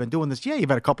back. You've been doing this. Yeah, you've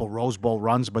had a couple Rose Bowl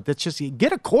runs, but it's just you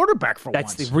get a quarterback for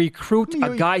once. That's the recruit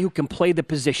a guy who can play the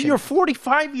position. You're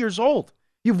 45 years old.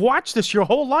 You've watched this your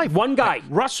whole life. One guy.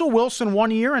 Russell Wilson 1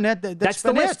 year, and that's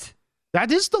the list.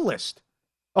 That is the list.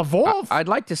 Evolve. I'd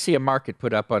like to see a market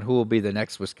put up on who will be the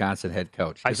next Wisconsin head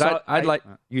coach. I'd like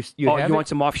you. You want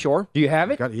some offshore? Do you have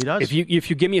it? He does.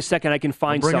 If you give me a second, I can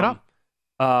find some. Bring it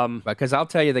up. Because I'll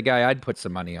tell you the guy I'd put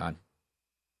some money on,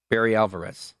 Barry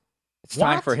Alvarez. It's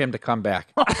time for him to come back.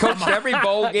 He coached every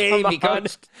bowl game. He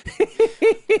coached.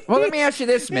 Well, let me ask you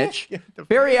this, Mitch.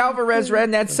 Barry Alvarez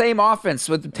ran that same offense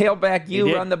with the tailback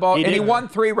run the ball, and he won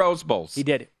 3 Rose Bowls. He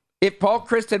did. If Paul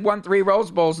Chryst had won 3 Rose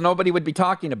Bowls, nobody would be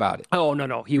talking about it. Oh,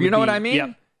 no. You know what I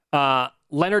mean? Yep.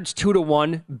 Leonard's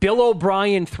 2-1. Bill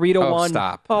O'Brien 3-1. Oh,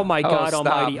 stop. Oh, my God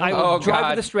almighty. I will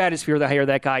drive to the stratosphere to hire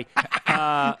that guy.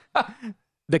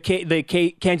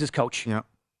 The Kansas coach. Yeah.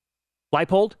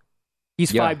 Leipold,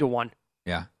 he's 5-1.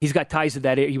 Yeah. He's got ties to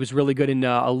that. He was really good in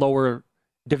a lower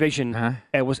division.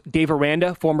 It was Dave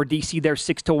Aranda, former DC there,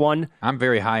 6-1. I'm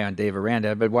very high on Dave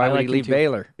Aranda, but why would he leave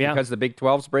Baylor? Yeah. Because the Big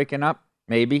 12's breaking up?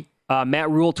 Maybe. Matt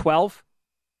Rule, 12.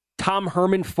 Tom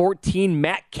Herman, 14.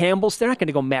 Matt Campbell. They're not going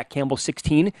to go Matt Campbell,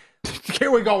 16. Here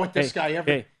we go with this guy.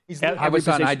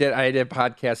 I did a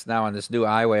podcast now on this new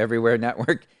Iowa Everywhere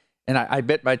network, and I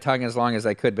bit my tongue as long as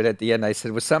I could, but at the end I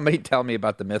said, "Will somebody tell me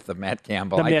about the myth of Matt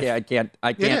Campbell?" I can't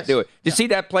do it. Did you see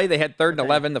that play? They had 3rd and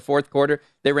 11 the fourth quarter.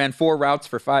 They ran 4 routes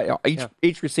for 5.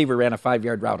 Each receiver ran a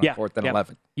 5-yard route on 4th and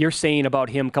 11. You're saying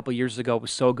about him a couple years ago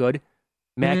was so good.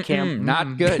 Matt Campbell.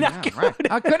 Not good. Not good. Right.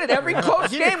 How good at every close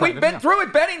game we've been through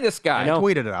it betting this guy. I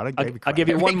tweeted it out. I'll give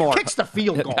you one more. He kicks the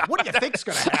field goal. What do you think's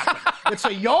going to happen? It's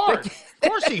a yard. Of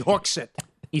course he hooks it.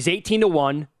 He's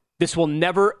 18-1. This will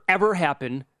never, ever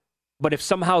happen. But if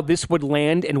somehow this would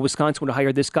land and Wisconsin would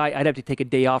hire this guy, I'd have to take a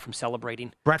day off from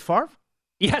celebrating. Brett Favre?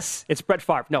 Yes, it's Brett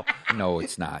Favre. No,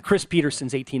 it's not. Chris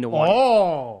Peterson's 18-1.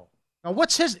 Oh, now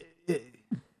what's his?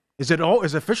 Is it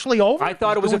officially over? I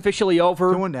thought it was officially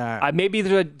over. Maybe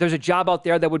there's a job out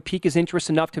there that would pique his interest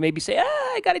enough to maybe say,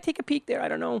 I got to take a peek there. I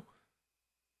don't know.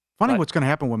 Funny what's going to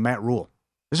happen with Matt Rule.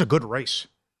 This is a good race.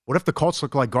 What if the Colts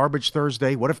look like garbage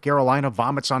Thursday? What if Carolina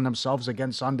vomits on themselves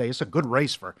again Sunday? It's a good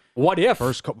race for. What if?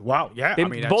 Wow, yeah.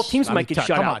 Both teams might get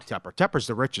shut out. Come on, Tepper. Tepper's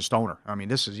the richest owner. I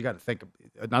mean, you got to think,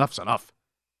 enough's enough.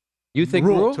 You think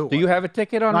Rule? Do you have a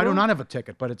ticket on Rule? I do not have a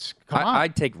ticket, but come on.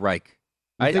 I'd take Reich.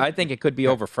 I think it could be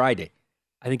over Friday.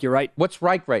 I think you're right. What's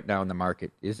Reich right now in the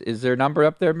market? Is there a number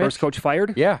up there, Mitch? First coach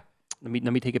fired? Yeah. Let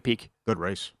me take a peek. Good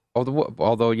race.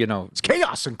 Although it's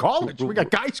chaos in college. We got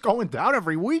guys going down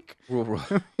every week.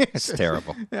 It's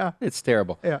terrible. Yeah, it's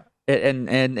terrible. Yeah.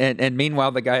 And meanwhile,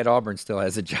 the guy at Auburn still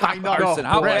has a job. I know.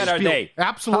 How bad are they?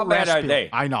 Absolutely. How bad are they?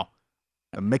 I know.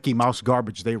 The Mickey Mouse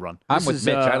garbage they run. I'm with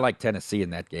Mitch. I like Tennessee in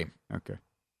that game. Okay.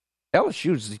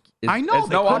 LSU's I know.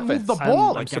 They no couldn't move the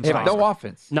ball. They have no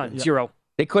offense. None. Yeah. Zero.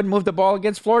 They couldn't move the ball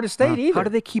against Florida State either. How do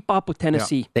they keep up with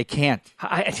Tennessee? Yeah. They can't.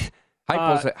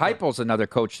 Heupel's another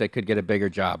coach that could get a bigger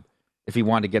job. if he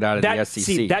wanted to get out of the SEC.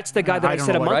 See, that's the guy that I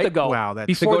said a month ago. Wow, that's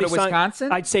before to go to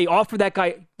Wisconsin? I'd say offer that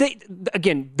guy. The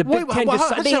Big Ten.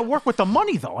 How does that work with the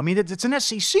money, though? I mean, it's an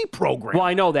SEC program. Well,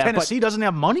 I know that. Tennessee doesn't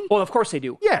have money? Well, of course they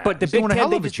do. Yeah, but the Big Ten,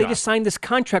 they just signed this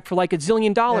contract for like $1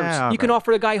 zillion. Yeah, you can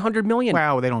offer a guy $100 million.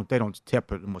 Wow, they don't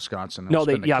tip it in Wisconsin. No,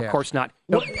 of course not.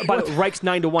 Well, but Reich's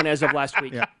 9-1 as of last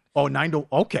week. Yeah. Oh, 9-1.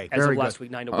 Okay, as very of last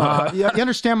good. week, 9-1. You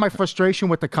understand my frustration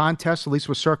with the contest, at least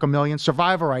with Circa Million.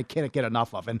 Survivor, I can't get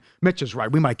enough of. And Mitch is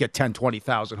right. We might get 10,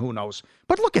 20,000. Who knows?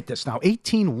 But look at this now.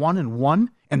 18-1-1,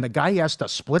 and the guy has to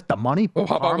split the money. Well,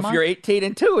 how about if you're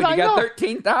 18-2 and you got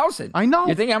 13,000? I know.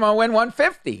 You think I'm going to win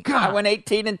 150? God. I went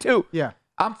 18-2. Yeah.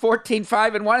 I'm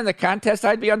 14-5-1 in the contest.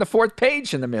 I'd be on the 4th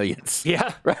page in the millions.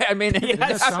 Yeah. Right? I mean,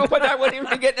 I wouldn't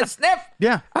even be getting a sniff.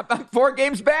 Yeah. I'm 4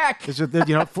 games back. Is it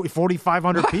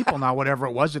 4,500 people now, whatever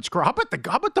it was? It's how about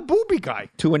the booby guy?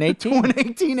 2-18?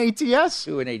 2-18 ATS?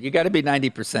 2-8. You got to be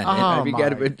 90%. Oh, you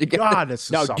my God, this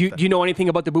is now, something. do you know anything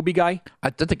about the booby guy?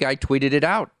 I thought the guy tweeted it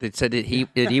out. It said that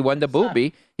he won the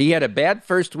booby. He had a bad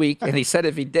first week, and he said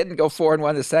if he didn't go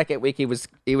 4-1 the second week, he was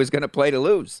going to play to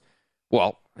lose.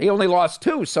 Well, he only lost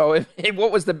 2. So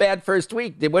what was the bad first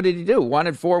week? What did he do?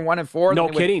 1-4, 1-4. No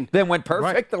kidding. Then went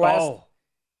perfect the last. Oh.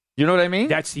 You know what I mean?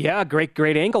 That's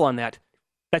great angle on that.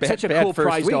 That's such a cool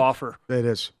prize to offer. It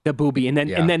is. The booby. And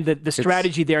then the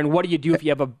strategy there, and what do you do if you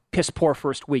have a piss poor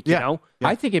first week, you know? Yeah.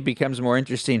 I think it becomes more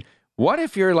interesting. What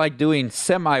if you're like doing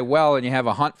semi-well and you have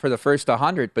a hunt for the first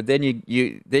 100, but then you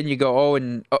go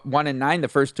 1-9 the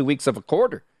first 2 weeks of a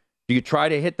quarter? Do you try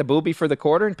to hit the booby for the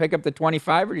quarter and pick up the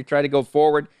 25, or do you try to go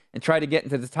forward and try to get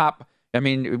into the top? I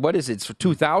mean, what is it? It's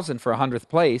 2,000 for 100th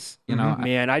place. You know,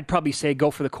 man, I'd probably say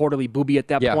go for the quarterly booby at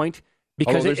that point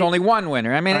because there's only one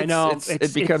winner. I mean, I know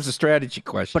it becomes a strategy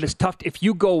question. But it's tough if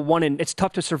you go it's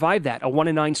tough to survive that a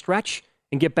 1-9 stretch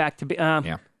and get back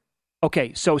to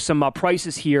Okay, so some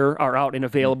prices here are out and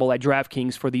available at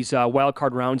DraftKings for these wild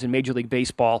card rounds in Major League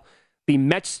Baseball. The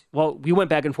Mets, we went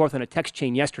back and forth on a text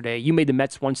chain yesterday. You made the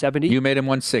Mets 170? You made them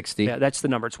 160. Yeah, that's the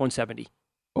number. It's 170.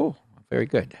 Oh, very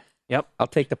good. Yep. I'll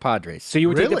take the Padres. So you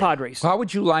would take the Padres. How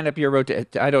would you line up your rotation?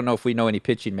 I don't know if we know any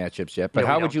pitching matchups yet, but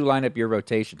how would you line up your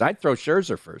rotations? I'd throw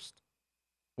Scherzer first.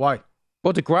 Why?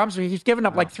 Well, he's given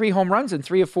up like 3 home runs in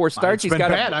 3 or 4 starts. He's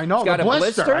got bad. I know. He's got a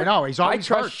blister. I know. He's always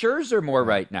I trust Scherzer more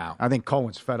right now. I think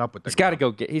Cohen's fed up with this. He's got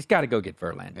to go get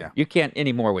Verlander. Yeah. You can't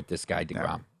anymore with this guy,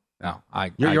 DeGrom. No.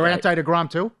 You're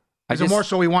anti-DeGrom too? Is it more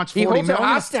so he wants 40 million? He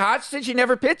holds a hostage. He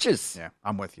never pitches. Yeah,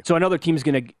 I'm with you. So another team's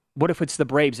going to – what if it's the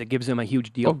Braves that gives him a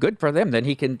huge deal? Oh, good for them. Then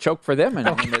he can choke for them in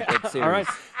that series. All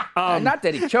right. Not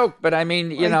that he choked, but I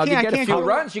mean, you get a few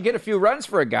runs. You get a few runs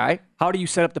for a guy. How do you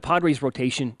set up the Padres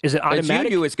rotation? Is it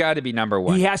automatic? It's got to be number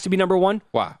 1. He has to be number 1?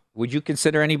 Why? Would you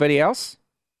consider anybody else?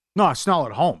 No, Snell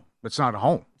at home. It's not at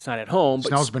home. It's not at home.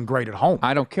 Snell's been great at home.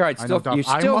 I don't care. You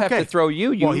still have to throw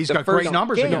you. Well, he's got great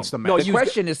numbers against the Mets. The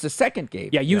question is the second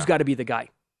game. Yeah, you've got to be the guy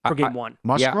for game 1.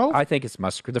 Musgrove? Yeah, I think it's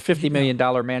Musgrove. The $50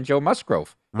 million man, Joe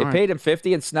Musgrove. They paid him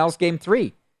 $50 in Snell's game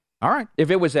 3. All right.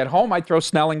 If it was at home, I'd throw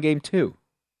Snell in game 2.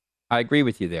 I agree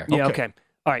with you there. Yeah, okay.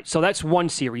 All right, so that's one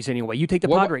series anyway. You take the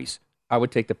Padres. I would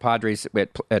take the Padres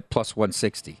at plus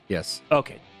 160, yes.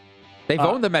 Okay. They've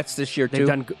owned the Mets this year, too. They've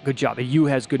done a good job. You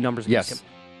has good numbers against him.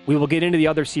 We will get into the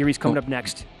other series coming up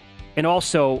next. And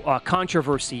also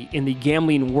controversy in the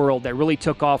gambling world that really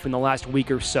took off in the last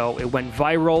week or so. It went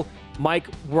viral. Mike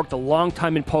worked a long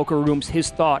time in poker rooms.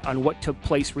 His thought on what took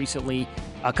place recently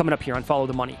coming up here on Follow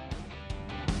the Money.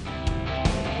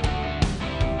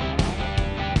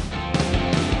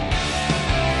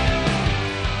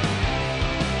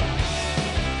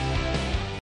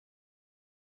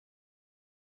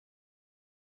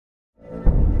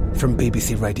 From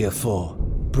BBC Radio 4,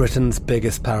 Britain's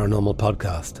biggest paranormal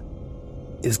podcast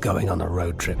is going on a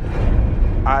road trip.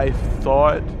 I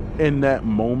thought in that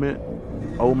moment,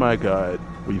 oh my God,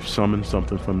 we've summoned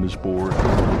something from this board.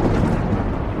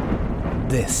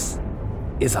 This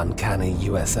is Uncanny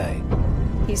USA.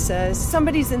 He says,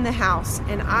 somebody's in the house,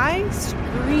 and I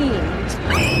screamed.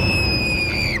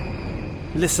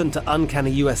 Listen to Uncanny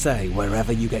USA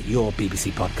wherever you get your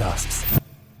BBC podcasts,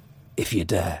 if you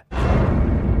dare.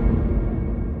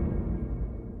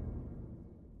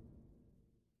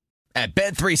 At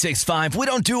Bet365, we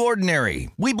don't do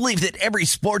ordinary. We believe that every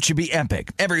sport should be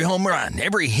epic. Every home run,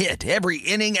 every hit, every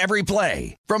inning, every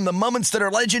play. From the moments that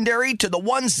are legendary to the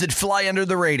ones that fly under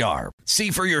the radar. See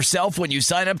for yourself when you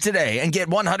sign up today and get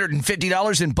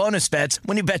 $150 in bonus bets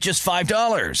when you bet just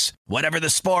 $5. Whatever the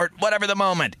sport, whatever the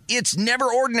moment, it's never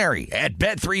ordinary at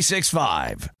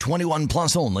Bet365. 21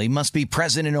 plus only. Must be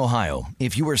present in Ohio.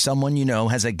 If you or someone you know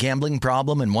has a gambling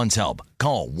problem and wants help,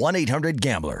 call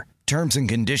 1-800-GAMBLER. Terms and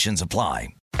conditions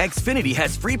apply. Xfinity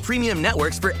has free premium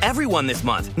networks for everyone this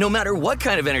month, no matter what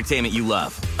kind of entertainment you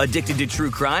love. Addicted to true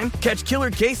crime? Catch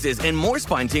killer cases and more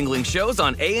spine-tingling shows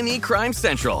on A&E Crime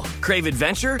Central. Crave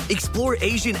adventure? Explore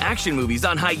Asian action movies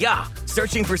on Hi-YAH.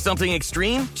 Searching for something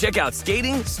extreme? Check out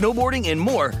skating, snowboarding, and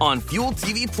more on Fuel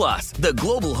TV Plus, the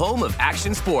global home of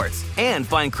action sports. And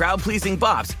find crowd-pleasing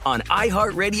bops on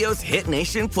iHeartRadio's Hit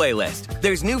Nation playlist.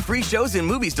 There's new free shows and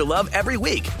movies to love every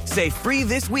week. Say free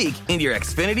this week in your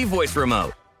Xfinity voice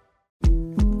remote.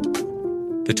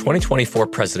 The 2024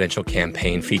 presidential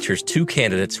campaign features two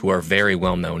candidates who are very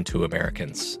well known to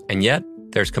Americans. And yet,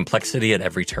 there's complexity at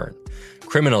every turn.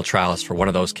 Criminal trials for one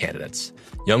of those candidates.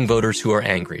 Young voters who are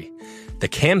angry. The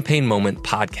Campaign Moment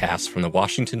podcast from the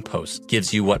Washington Post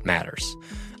gives you what matters.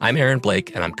 I'm Aaron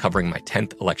Blake, and I'm covering my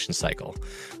 10th election cycle.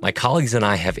 My colleagues and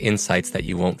I have insights that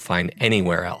you won't find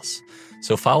anywhere else.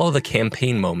 So follow The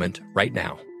Campaign Moment right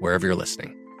now, wherever you're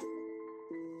listening.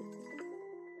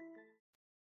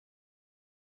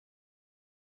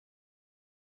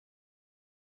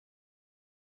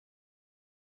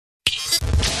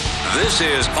 This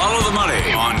is Follow the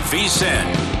Money on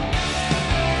VSiN.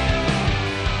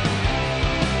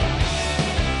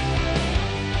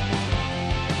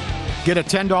 Get a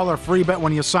 $10 free bet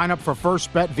when you sign up for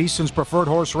First Bet, VSiN's preferred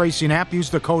horse racing app. Use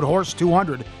the code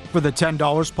HORSE200 for the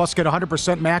 $10, plus get a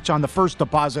 100% match on the first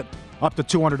deposit up to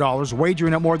 $200.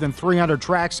 Wagering at more than 300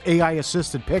 tracks,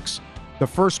 AI-assisted picks. The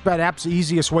First Bet app's the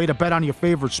easiest way to bet on your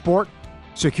favorite sport.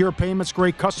 Secure payments,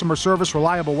 great customer service,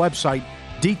 reliable website.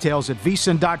 Details at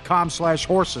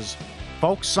vsin.com/horses.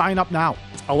 Folks, sign up now.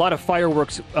 A lot of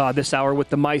fireworks this hour with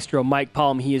the maestro, Mike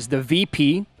Palm. He is the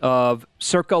VP of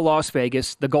Circa Las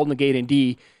Vegas, the Golden Gate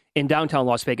Indy in downtown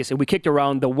Las Vegas. And we kicked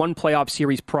around the one playoff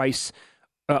series price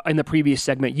in the previous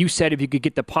segment. You said if you could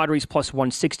get the Padres plus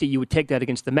 160, you would take that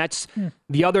against the Mets.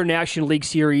 The other National League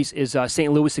series is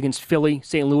St. Louis against Philly.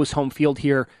 St. Louis home field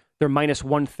here. They're minus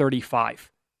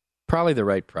 135. Probably the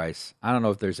right price. I don't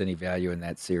know if there's any value in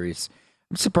that series.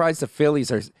 I'm surprised the Phillies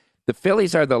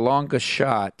are the longest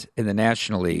shot in the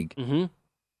National League. Mm-hmm.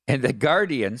 And the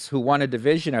Guardians, who won a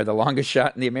division, are the longest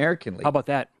shot in the American League. How about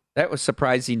that? That was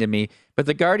surprising to me. But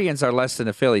the Guardians are less than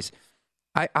the Phillies.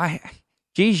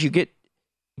 You get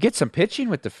some pitching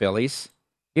with the Phillies.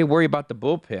 You worry about the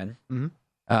bullpen. Mm-hmm.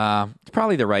 It's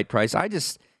probably the right price.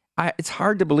 It's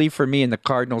hard to believe for me in the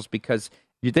Cardinals because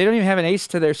they don't even have an ace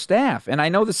to their staff. And I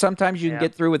know that sometimes you can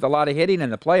get through with a lot of hitting in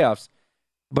the playoffs,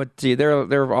 but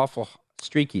they're awful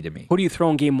streaky to me. Who do you throw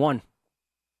in game one?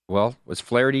 Well, was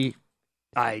Flaherty?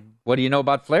 What do you know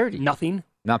about Flaherty? Nothing.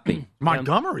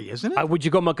 Montgomery, isn't it? Would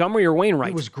you go Montgomery or Wainwright?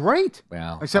 He was great.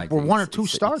 Well, except for one or two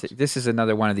starts. This is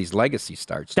another one of these legacy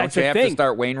starts. That's Don't you the have thing. to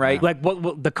start Wainwright? Like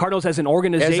what the Cardinals as an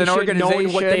organization,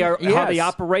 knowing what they are, how they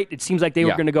operate, it seems like they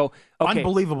were going to go. Okay.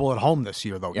 Unbelievable at home this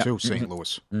year, though, too, St.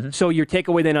 Louis. Mm-hmm. So your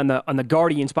takeaway then on the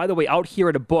Guardians. By the way, out here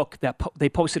at a book that they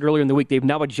posted earlier in the week, they've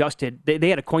now adjusted. They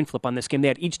had a coin flip on this game. They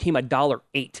had each team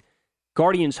 $1.08.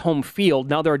 Guardians home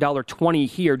field, now they're $1.20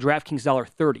 here. DraftKings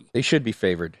 $1.30. They should be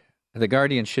favored. The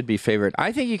Guardians should be favored.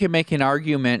 I think you can make an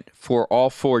argument for all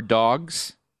four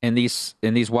dogs in these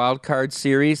wild card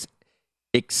series,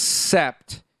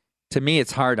 except to me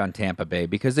it's hard on Tampa Bay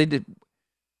because they did.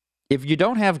 If you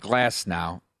don't have Glass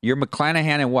now, you're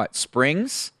McClanahan and what?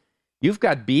 Springs? You've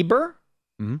got Bieber.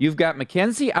 Mm-hmm. You've got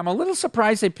McKenzie. I'm a little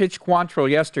surprised they pitched Quantrill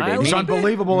yesterday. It was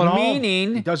unbelievable at all.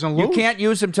 Meaning he doesn't lose. You can't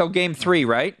use him till game 3,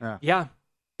 right? Yeah.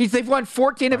 They've won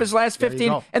 14 of his last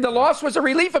 15, and the loss was a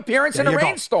relief appearance in a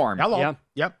rainstorm. Hello. Yeah.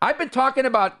 Yep. I've been talking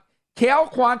about Cal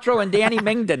Quantrill and Danny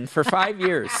Mingden for 5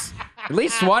 years. At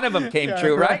least one of them came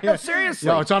true, right? No, seriously.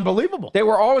 No, it's unbelievable. They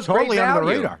were always totally great under the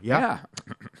value. radar. Yeah.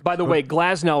 By the way,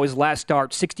 Glasnow, his last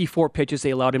start, 64 pitches they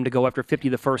allowed him to go after 50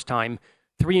 the first time.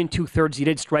 3 2/3. He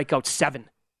did strike out 7.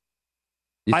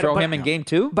 You throw him in game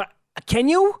 2? But can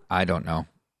you? I don't know.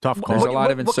 Tough call. There's a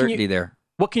lot of uncertainty there.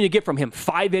 What can you get from him?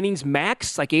 5 innings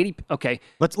max, like 80. Okay,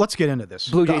 let's get into this.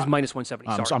 Blue Jays minus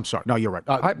 170. I'm sorry. No, you're right.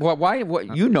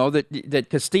 You know that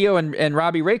Castillo and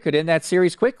Robbie Ray could end that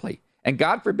series quickly. And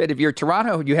God forbid, if you're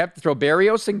Toronto, you have to throw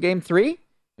Barrios in game 3.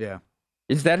 Yeah,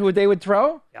 is that who they would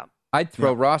throw? Yeah, I'd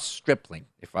throw Ross Stripling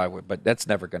if I would, but that's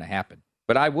never going to happen.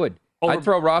 But I would. I'd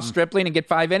throw Ross Stripling and get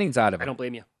 5 innings out of it. I don't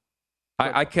blame you.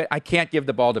 I can't give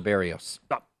the ball to Barrios.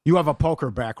 You have a poker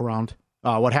background.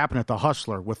 What happened at the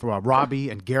Hustler with Robbie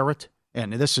and Garrett,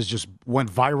 and this is just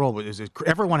went viral.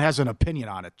 Everyone has an opinion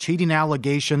on it. Cheating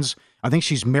allegations. I think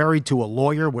she's married to a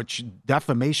lawyer, which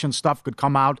defamation stuff could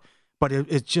come out. But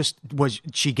it just was,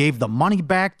 she gave the money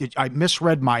back. I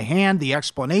misread my hand. The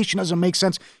explanation doesn't make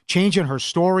sense. Changing her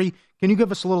story. Can you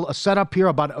give us a setup here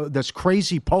about this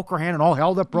crazy poker hand and all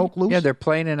hell that broke loose? Yeah, they're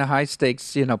playing in a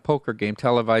high-stakes, poker game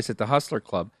televised at the Hustler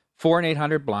Club. 4 and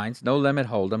 800 blinds, no limit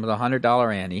hold'em with a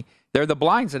 $100 ante. They're the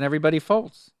blinds, and everybody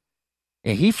folds.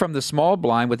 And he, from the small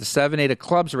blind with the 7-8 of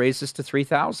clubs, raises to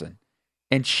 3,000.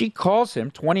 And she calls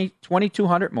him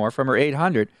 2,200 more from her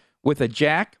 800 with a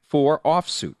Jack 4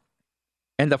 offsuit.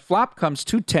 And the flop comes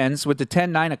 2 10s with the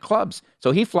 10-9 of clubs.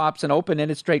 So he flops an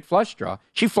open-ended straight flush draw.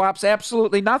 She flops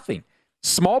absolutely nothing.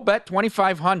 Small bet,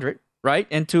 2,500, right,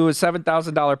 into a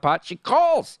 $7,000 pot. She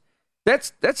calls.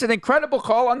 That's an incredible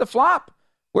call on the flop.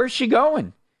 Where's she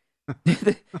going?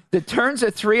 The turns are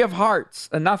 3 of hearts,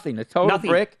 a nothing, a total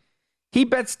brick. He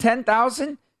bets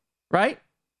 10,000, right?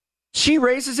 She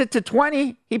raises it to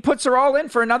 20. He puts her all in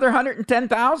for another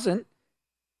 110,000.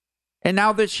 And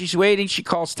now that she's waiting, she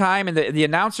calls time, and the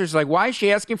announcer's like, why is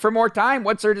she asking for more time?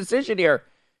 What's her decision here?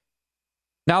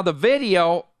 Now the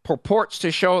video purports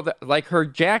to show that like her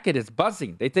jacket is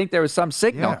buzzing. They think there was some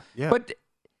signal. Yeah. But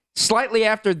slightly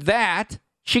after that,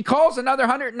 she calls another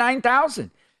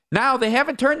 109,000. Now they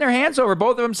haven't turned their hands over.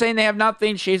 Both of them saying they have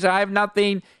nothing. I have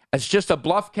nothing. It's just a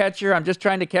bluff catcher. I'm just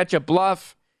trying to catch a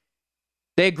bluff.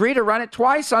 They agree to run it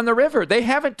twice on the river. They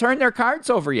haven't turned their cards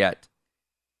over yet.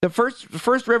 The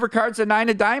first river card's a 9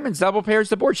 of diamonds, double pairs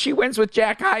the board. She wins with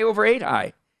Jack high over 8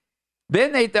 high.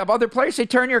 Then the other players, they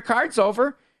turn your cards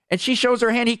over, and she shows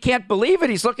her hand. He can't believe it.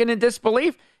 He's looking in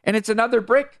disbelief, and it's another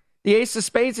brick, the ace of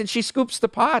spades, and she scoops the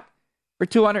pot for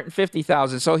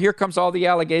 $250,000. So here comes all the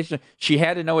allegation. She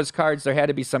had to know his cards. There had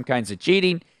to be some kinds of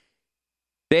cheating.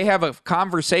 They have a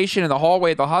conversation in the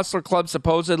hallway of the Hustler Club,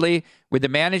 supposedly, with the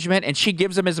management, and she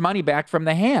gives him his money back from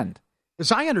the hand.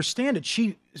 As I understand it,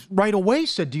 she right away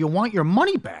said, do you want your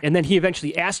money back? And then he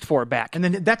eventually asked for it back. And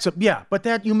then but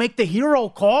that you make the hero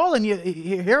call, and you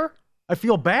here, I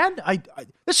feel bad.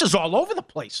 This is all over the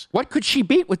place. What could she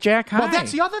beat with Jack high? Well,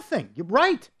 that's the other thing. You're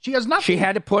right. She has nothing. She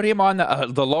had to put him on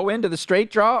the low end of the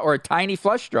straight draw or a tiny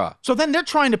flush draw. So then they're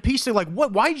trying to piece it like,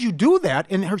 what? Why did you do that?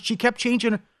 And she kept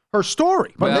changing her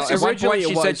story. But at one point,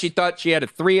 she said she thought she had a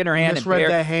 3 in her hand and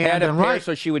had a pair,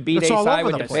 so she would beat it's ace high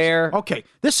with a pair. Okay,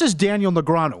 this is Daniel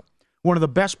Negreanu, one of the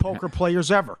best poker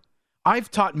players ever. I've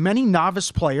taught many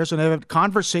novice players, and I've had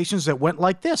conversations that went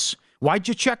like this. Why'd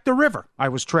you check the river? I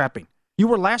was trapping. You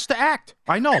were last to act.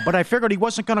 I know, but I figured he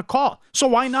wasn't going to call. So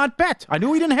why not bet? I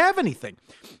knew he didn't have anything.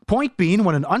 Point being,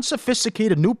 when an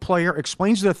unsophisticated new player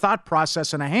explains their thought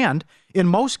process in a hand, in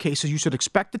most cases, you should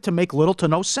expect it to make little to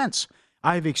no sense.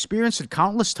 I've experienced it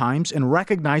countless times and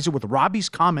recognize it with Robbie's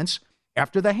comments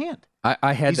after the hand.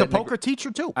 He's a poker teacher,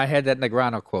 too. I had that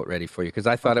Negreanu quote ready for you because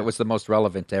I thought it was the most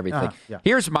relevant to everything.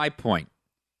 Here's my point.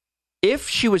 If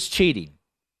she was cheating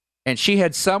and she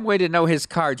had some way to know his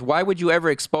cards, why would you ever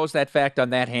expose that fact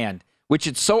on that hand, which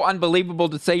it's so unbelievable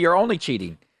to say you're only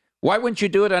cheating? Why wouldn't you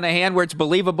do it on a hand where it's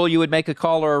believable you would make a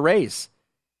call or a raise?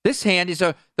 This hand is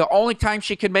the only time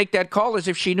she could make that call is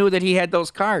if she knew that he had those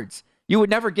cards. You would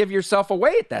never give yourself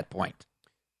away at that point.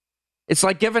 It's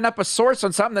like giving up a source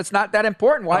on something that's not that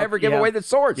important. Why ever give away the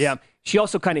source? Yeah. She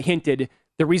also kind of hinted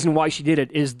the reason why she did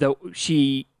it is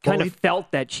she kind of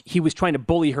felt that he was trying to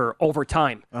bully her over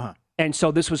time. And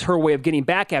so this was her way of getting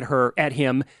back at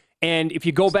him. And if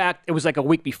you go back, it was like a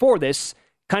week before this,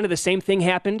 kind of the same thing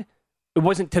happened. It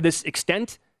wasn't to this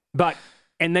extent,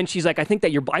 and then she's like, I don't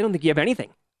think you have anything.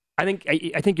 I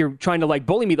think you're trying to like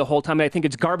bully me the whole time. And I think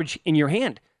it's garbage in your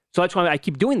hand. So that's why I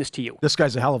keep doing this to you. This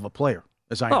guy's a hell of a player,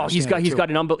 as I understand. He's got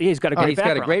a great background. He's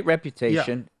got a great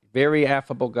reputation. Very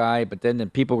affable guy, but then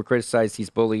people were criticized he's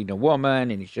bullying a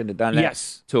woman and he shouldn't have done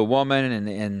that to a woman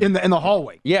and in the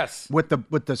hallway. Yes. With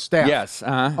the staff. Yes.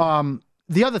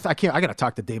 The other thing, I got to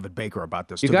talk to David Baker about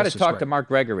this. You got to talk to Mark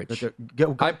Gregorich.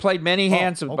 I played many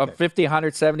hands of 50,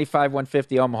 100, 75,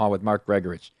 150 Omaha with Mark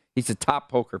Gregorich. He's a top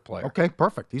poker player. Okay,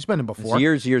 perfect. He's been in before.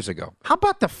 It's years ago. How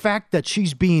about the fact that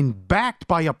she's being backed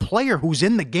by a player who's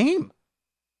in the game?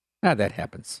 That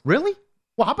happens. Really?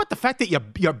 Well, how about the fact that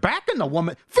you're backing the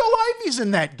woman? Phil Ivey's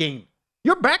in that game.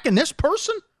 You're backing this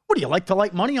person? What, do you like to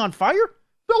light money on fire?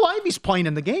 Phil Ivey's playing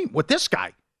in the game with this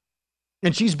guy.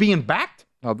 And she's being backed?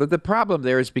 Well, the problem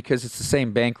there is because it's the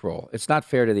same bankroll. It's not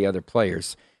fair to the other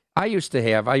players. I used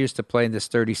to play in this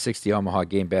 30-60 Omaha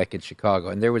game back in Chicago,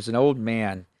 and there was an old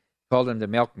man, called him the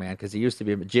milkman because he used to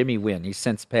be Jimmy Wynn. He's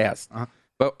since passed.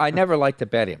 But I never liked to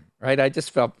bet him, right? I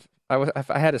just felt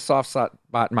I had a soft spot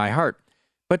in my heart.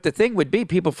 But the thing would be,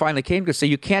 people finally came to say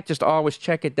you can't just always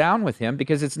check it down with him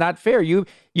because it's not fair. You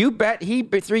bet you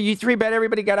three bet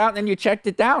everybody got out and then you checked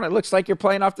it down. It looks like you're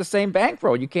playing off the same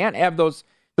bankroll. You can't have those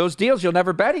deals. You'll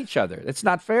never bet each other. It's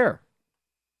not fair.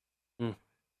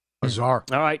 Bizarre.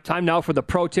 All right, time now for the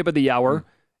pro tip of the hour.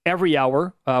 every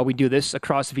hour we do this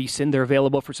across VSiN. They're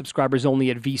available for subscribers only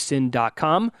at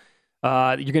vsin.com.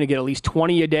 You're going to get at least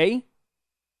 20 a day.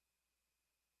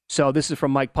 So this is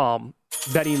from Mike Palm,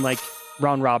 betting like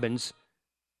round robins.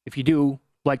 If you do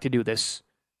like to do this,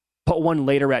 put one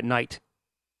later at night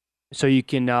so you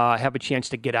can have a chance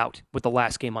to get out with the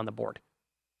last game on the board.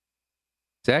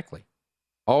 Exactly.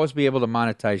 Always be able to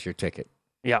monetize your ticket.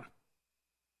 Yeah.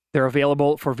 They're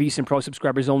available for VSiN Pro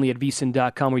subscribers only at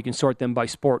vsin.com, where you can sort them by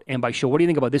sport and by show. What do you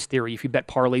think about this theory, if you bet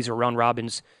parlays or round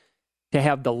robins, to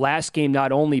have the last game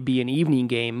not only be an evening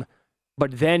game,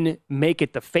 but then make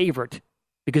it the favorite?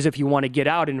 Because if you want to get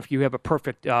out and if you have a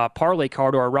perfect parlay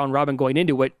card or a round robin going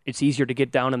into it, it's easier to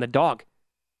get down on the dog.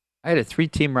 I had a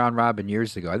 3-team round robin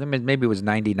years ago. I think maybe it was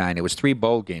 99. It was 3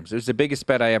 bowl games. It was the biggest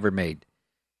bet I ever made.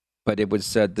 But it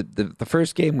was the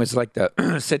first game was like the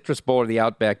Citrus Bowl or the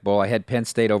Outback Bowl. I had Penn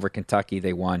State over Kentucky.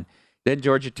 They won. Then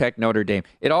Georgia Tech, Notre Dame.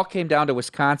 It all came down to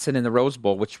Wisconsin in the Rose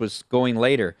Bowl, which was going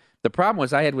later. The problem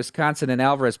was I had Wisconsin and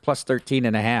Alvarez plus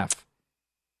 13.5.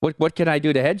 What can I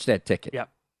do to hedge that ticket? Yeah.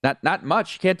 Not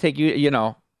much. You can't take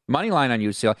money line on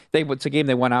UCLA. It's a game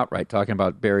they won outright. Talking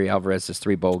about Barry Alvarez's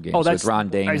 3 bowl games with Ron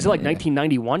Dane. Is it like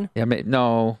 1991? Yeah,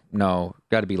 no,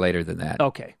 got to be later than that.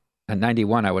 Okay. In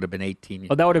 91, I would have been 18.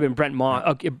 Oh, that would have been Brent Maw.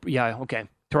 Okay, yeah, okay.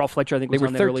 Terrell Fletcher, I think, was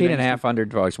on there. They were 13.5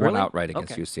 underdogs, won outright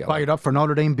against UCLA. Fired up for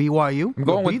Notre Dame, BYU? I'm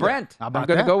going with Brent. I'm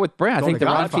going to go with Brent. I think the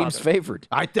wrong team's favored.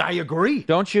 I agree.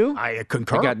 Don't you? I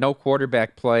concur. I got no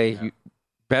quarterback play. Yeah.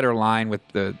 Better line with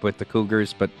the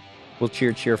Cougars, but we'll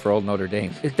cheer for old Notre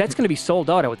Dame. That's going to be sold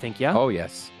out, I would think, yeah? Oh,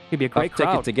 yes. It'd be a great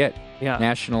crowd. Ticket to get. Yeah.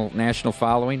 National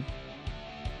following.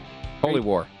 Holy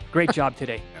war. Great job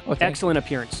today. Excellent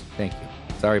appearance. Thank you.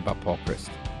 Sorry about Paul Christ.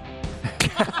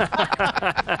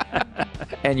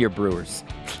 And your Brewers.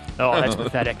 Oh, that's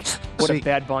pathetic. What a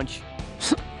bad bunch.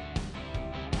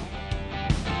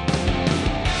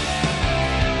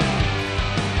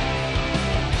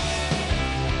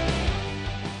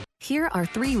 Here are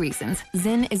 3 reasons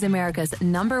Zyn is America's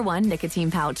 #1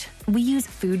 nicotine pouch. We use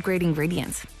food-grade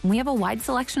ingredients. We have a wide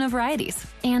selection of varieties.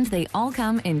 And they all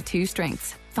come in 2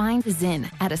 strengths. Find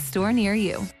Zyn at a store near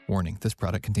you. Warning, this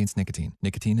product contains nicotine.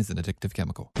 Nicotine is an addictive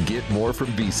chemical. Get more from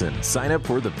VSiN. Sign up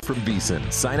for the from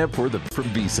VSiN. Sign up for the from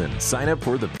VSiN. Sign up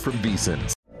for the from VSiN.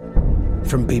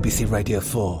 From BBC Radio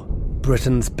 4,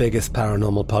 Britain's biggest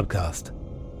paranormal podcast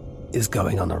is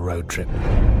going on a road trip.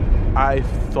 I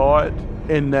thought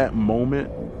in that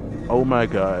moment, oh my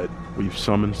God, we've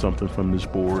summoned something from this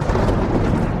board.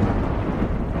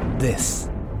 This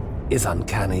is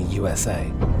Uncanny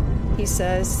USA. He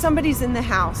says, somebody's in the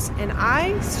house, and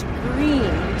I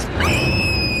screamed.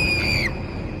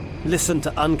 Listen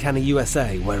to Uncanny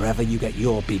USA wherever you get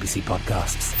your BBC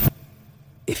podcasts,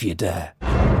 if you dare.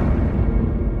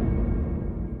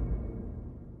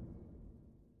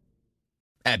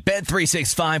 At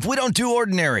Bet365, we don't do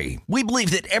ordinary. We believe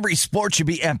that every sport should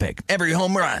be epic. Every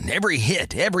home run, every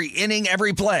hit, every inning,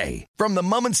 every play. From the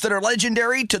moments that are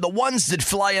legendary to the ones that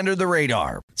fly under the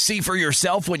radar. See for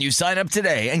yourself when you sign up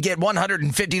today and get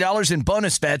 $150 in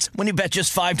bonus bets when you bet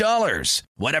just $5.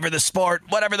 Whatever the sport,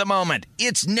 whatever the moment,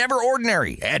 it's never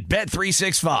ordinary at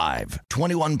Bet365.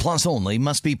 21 plus only.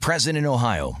 Must be present in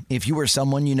Ohio. If you or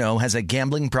someone you know has a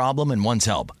gambling problem and wants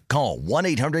help, call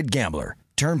 1-800-GAMBLER.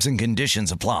 Terms and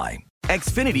conditions apply.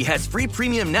 Xfinity has free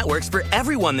premium networks for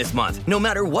everyone this month, no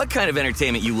matter what kind of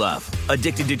entertainment you love.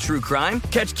 Addicted to true crime?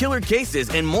 Catch killer cases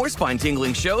and more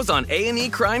spine-tingling shows on A&E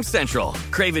Crime Central.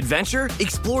 Crave adventure?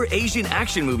 Explore Asian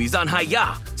action movies on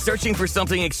Hi-YAH. Searching for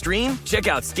something extreme? Check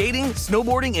out skating,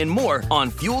 snowboarding, and more on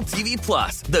Fuel TV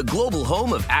Plus, the global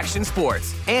home of action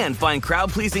sports. And find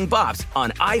crowd-pleasing bops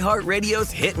on iHeartRadio's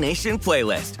Hit Nation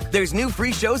playlist. There's new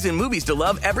free shows and movies to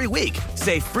love every week.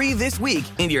 Say free this week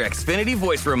in your Xfinity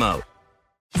voice remote.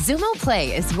 Xumo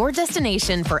Play is your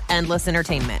destination for endless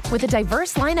entertainment. With a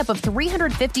diverse lineup of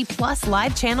 350 plus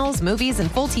live channels, movies,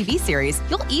 and full TV series,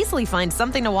 you'll easily find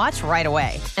something to watch right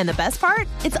away. And the best part?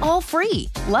 It's all free.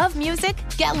 Love music?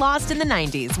 Get lost in the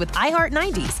 90s with iHeart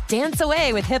 90s. Dance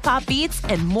away with hip-hop beats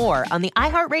and more on the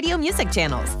iHeartRadio music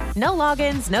channels. No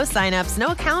logins, no signups, no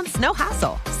accounts, no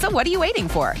hassle. So what are you waiting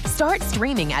for? Start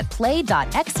streaming at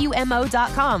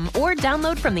play.xumo.com or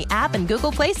download from the app and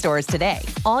Google Play stores today.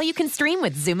 All you can stream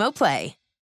with Xumo Play.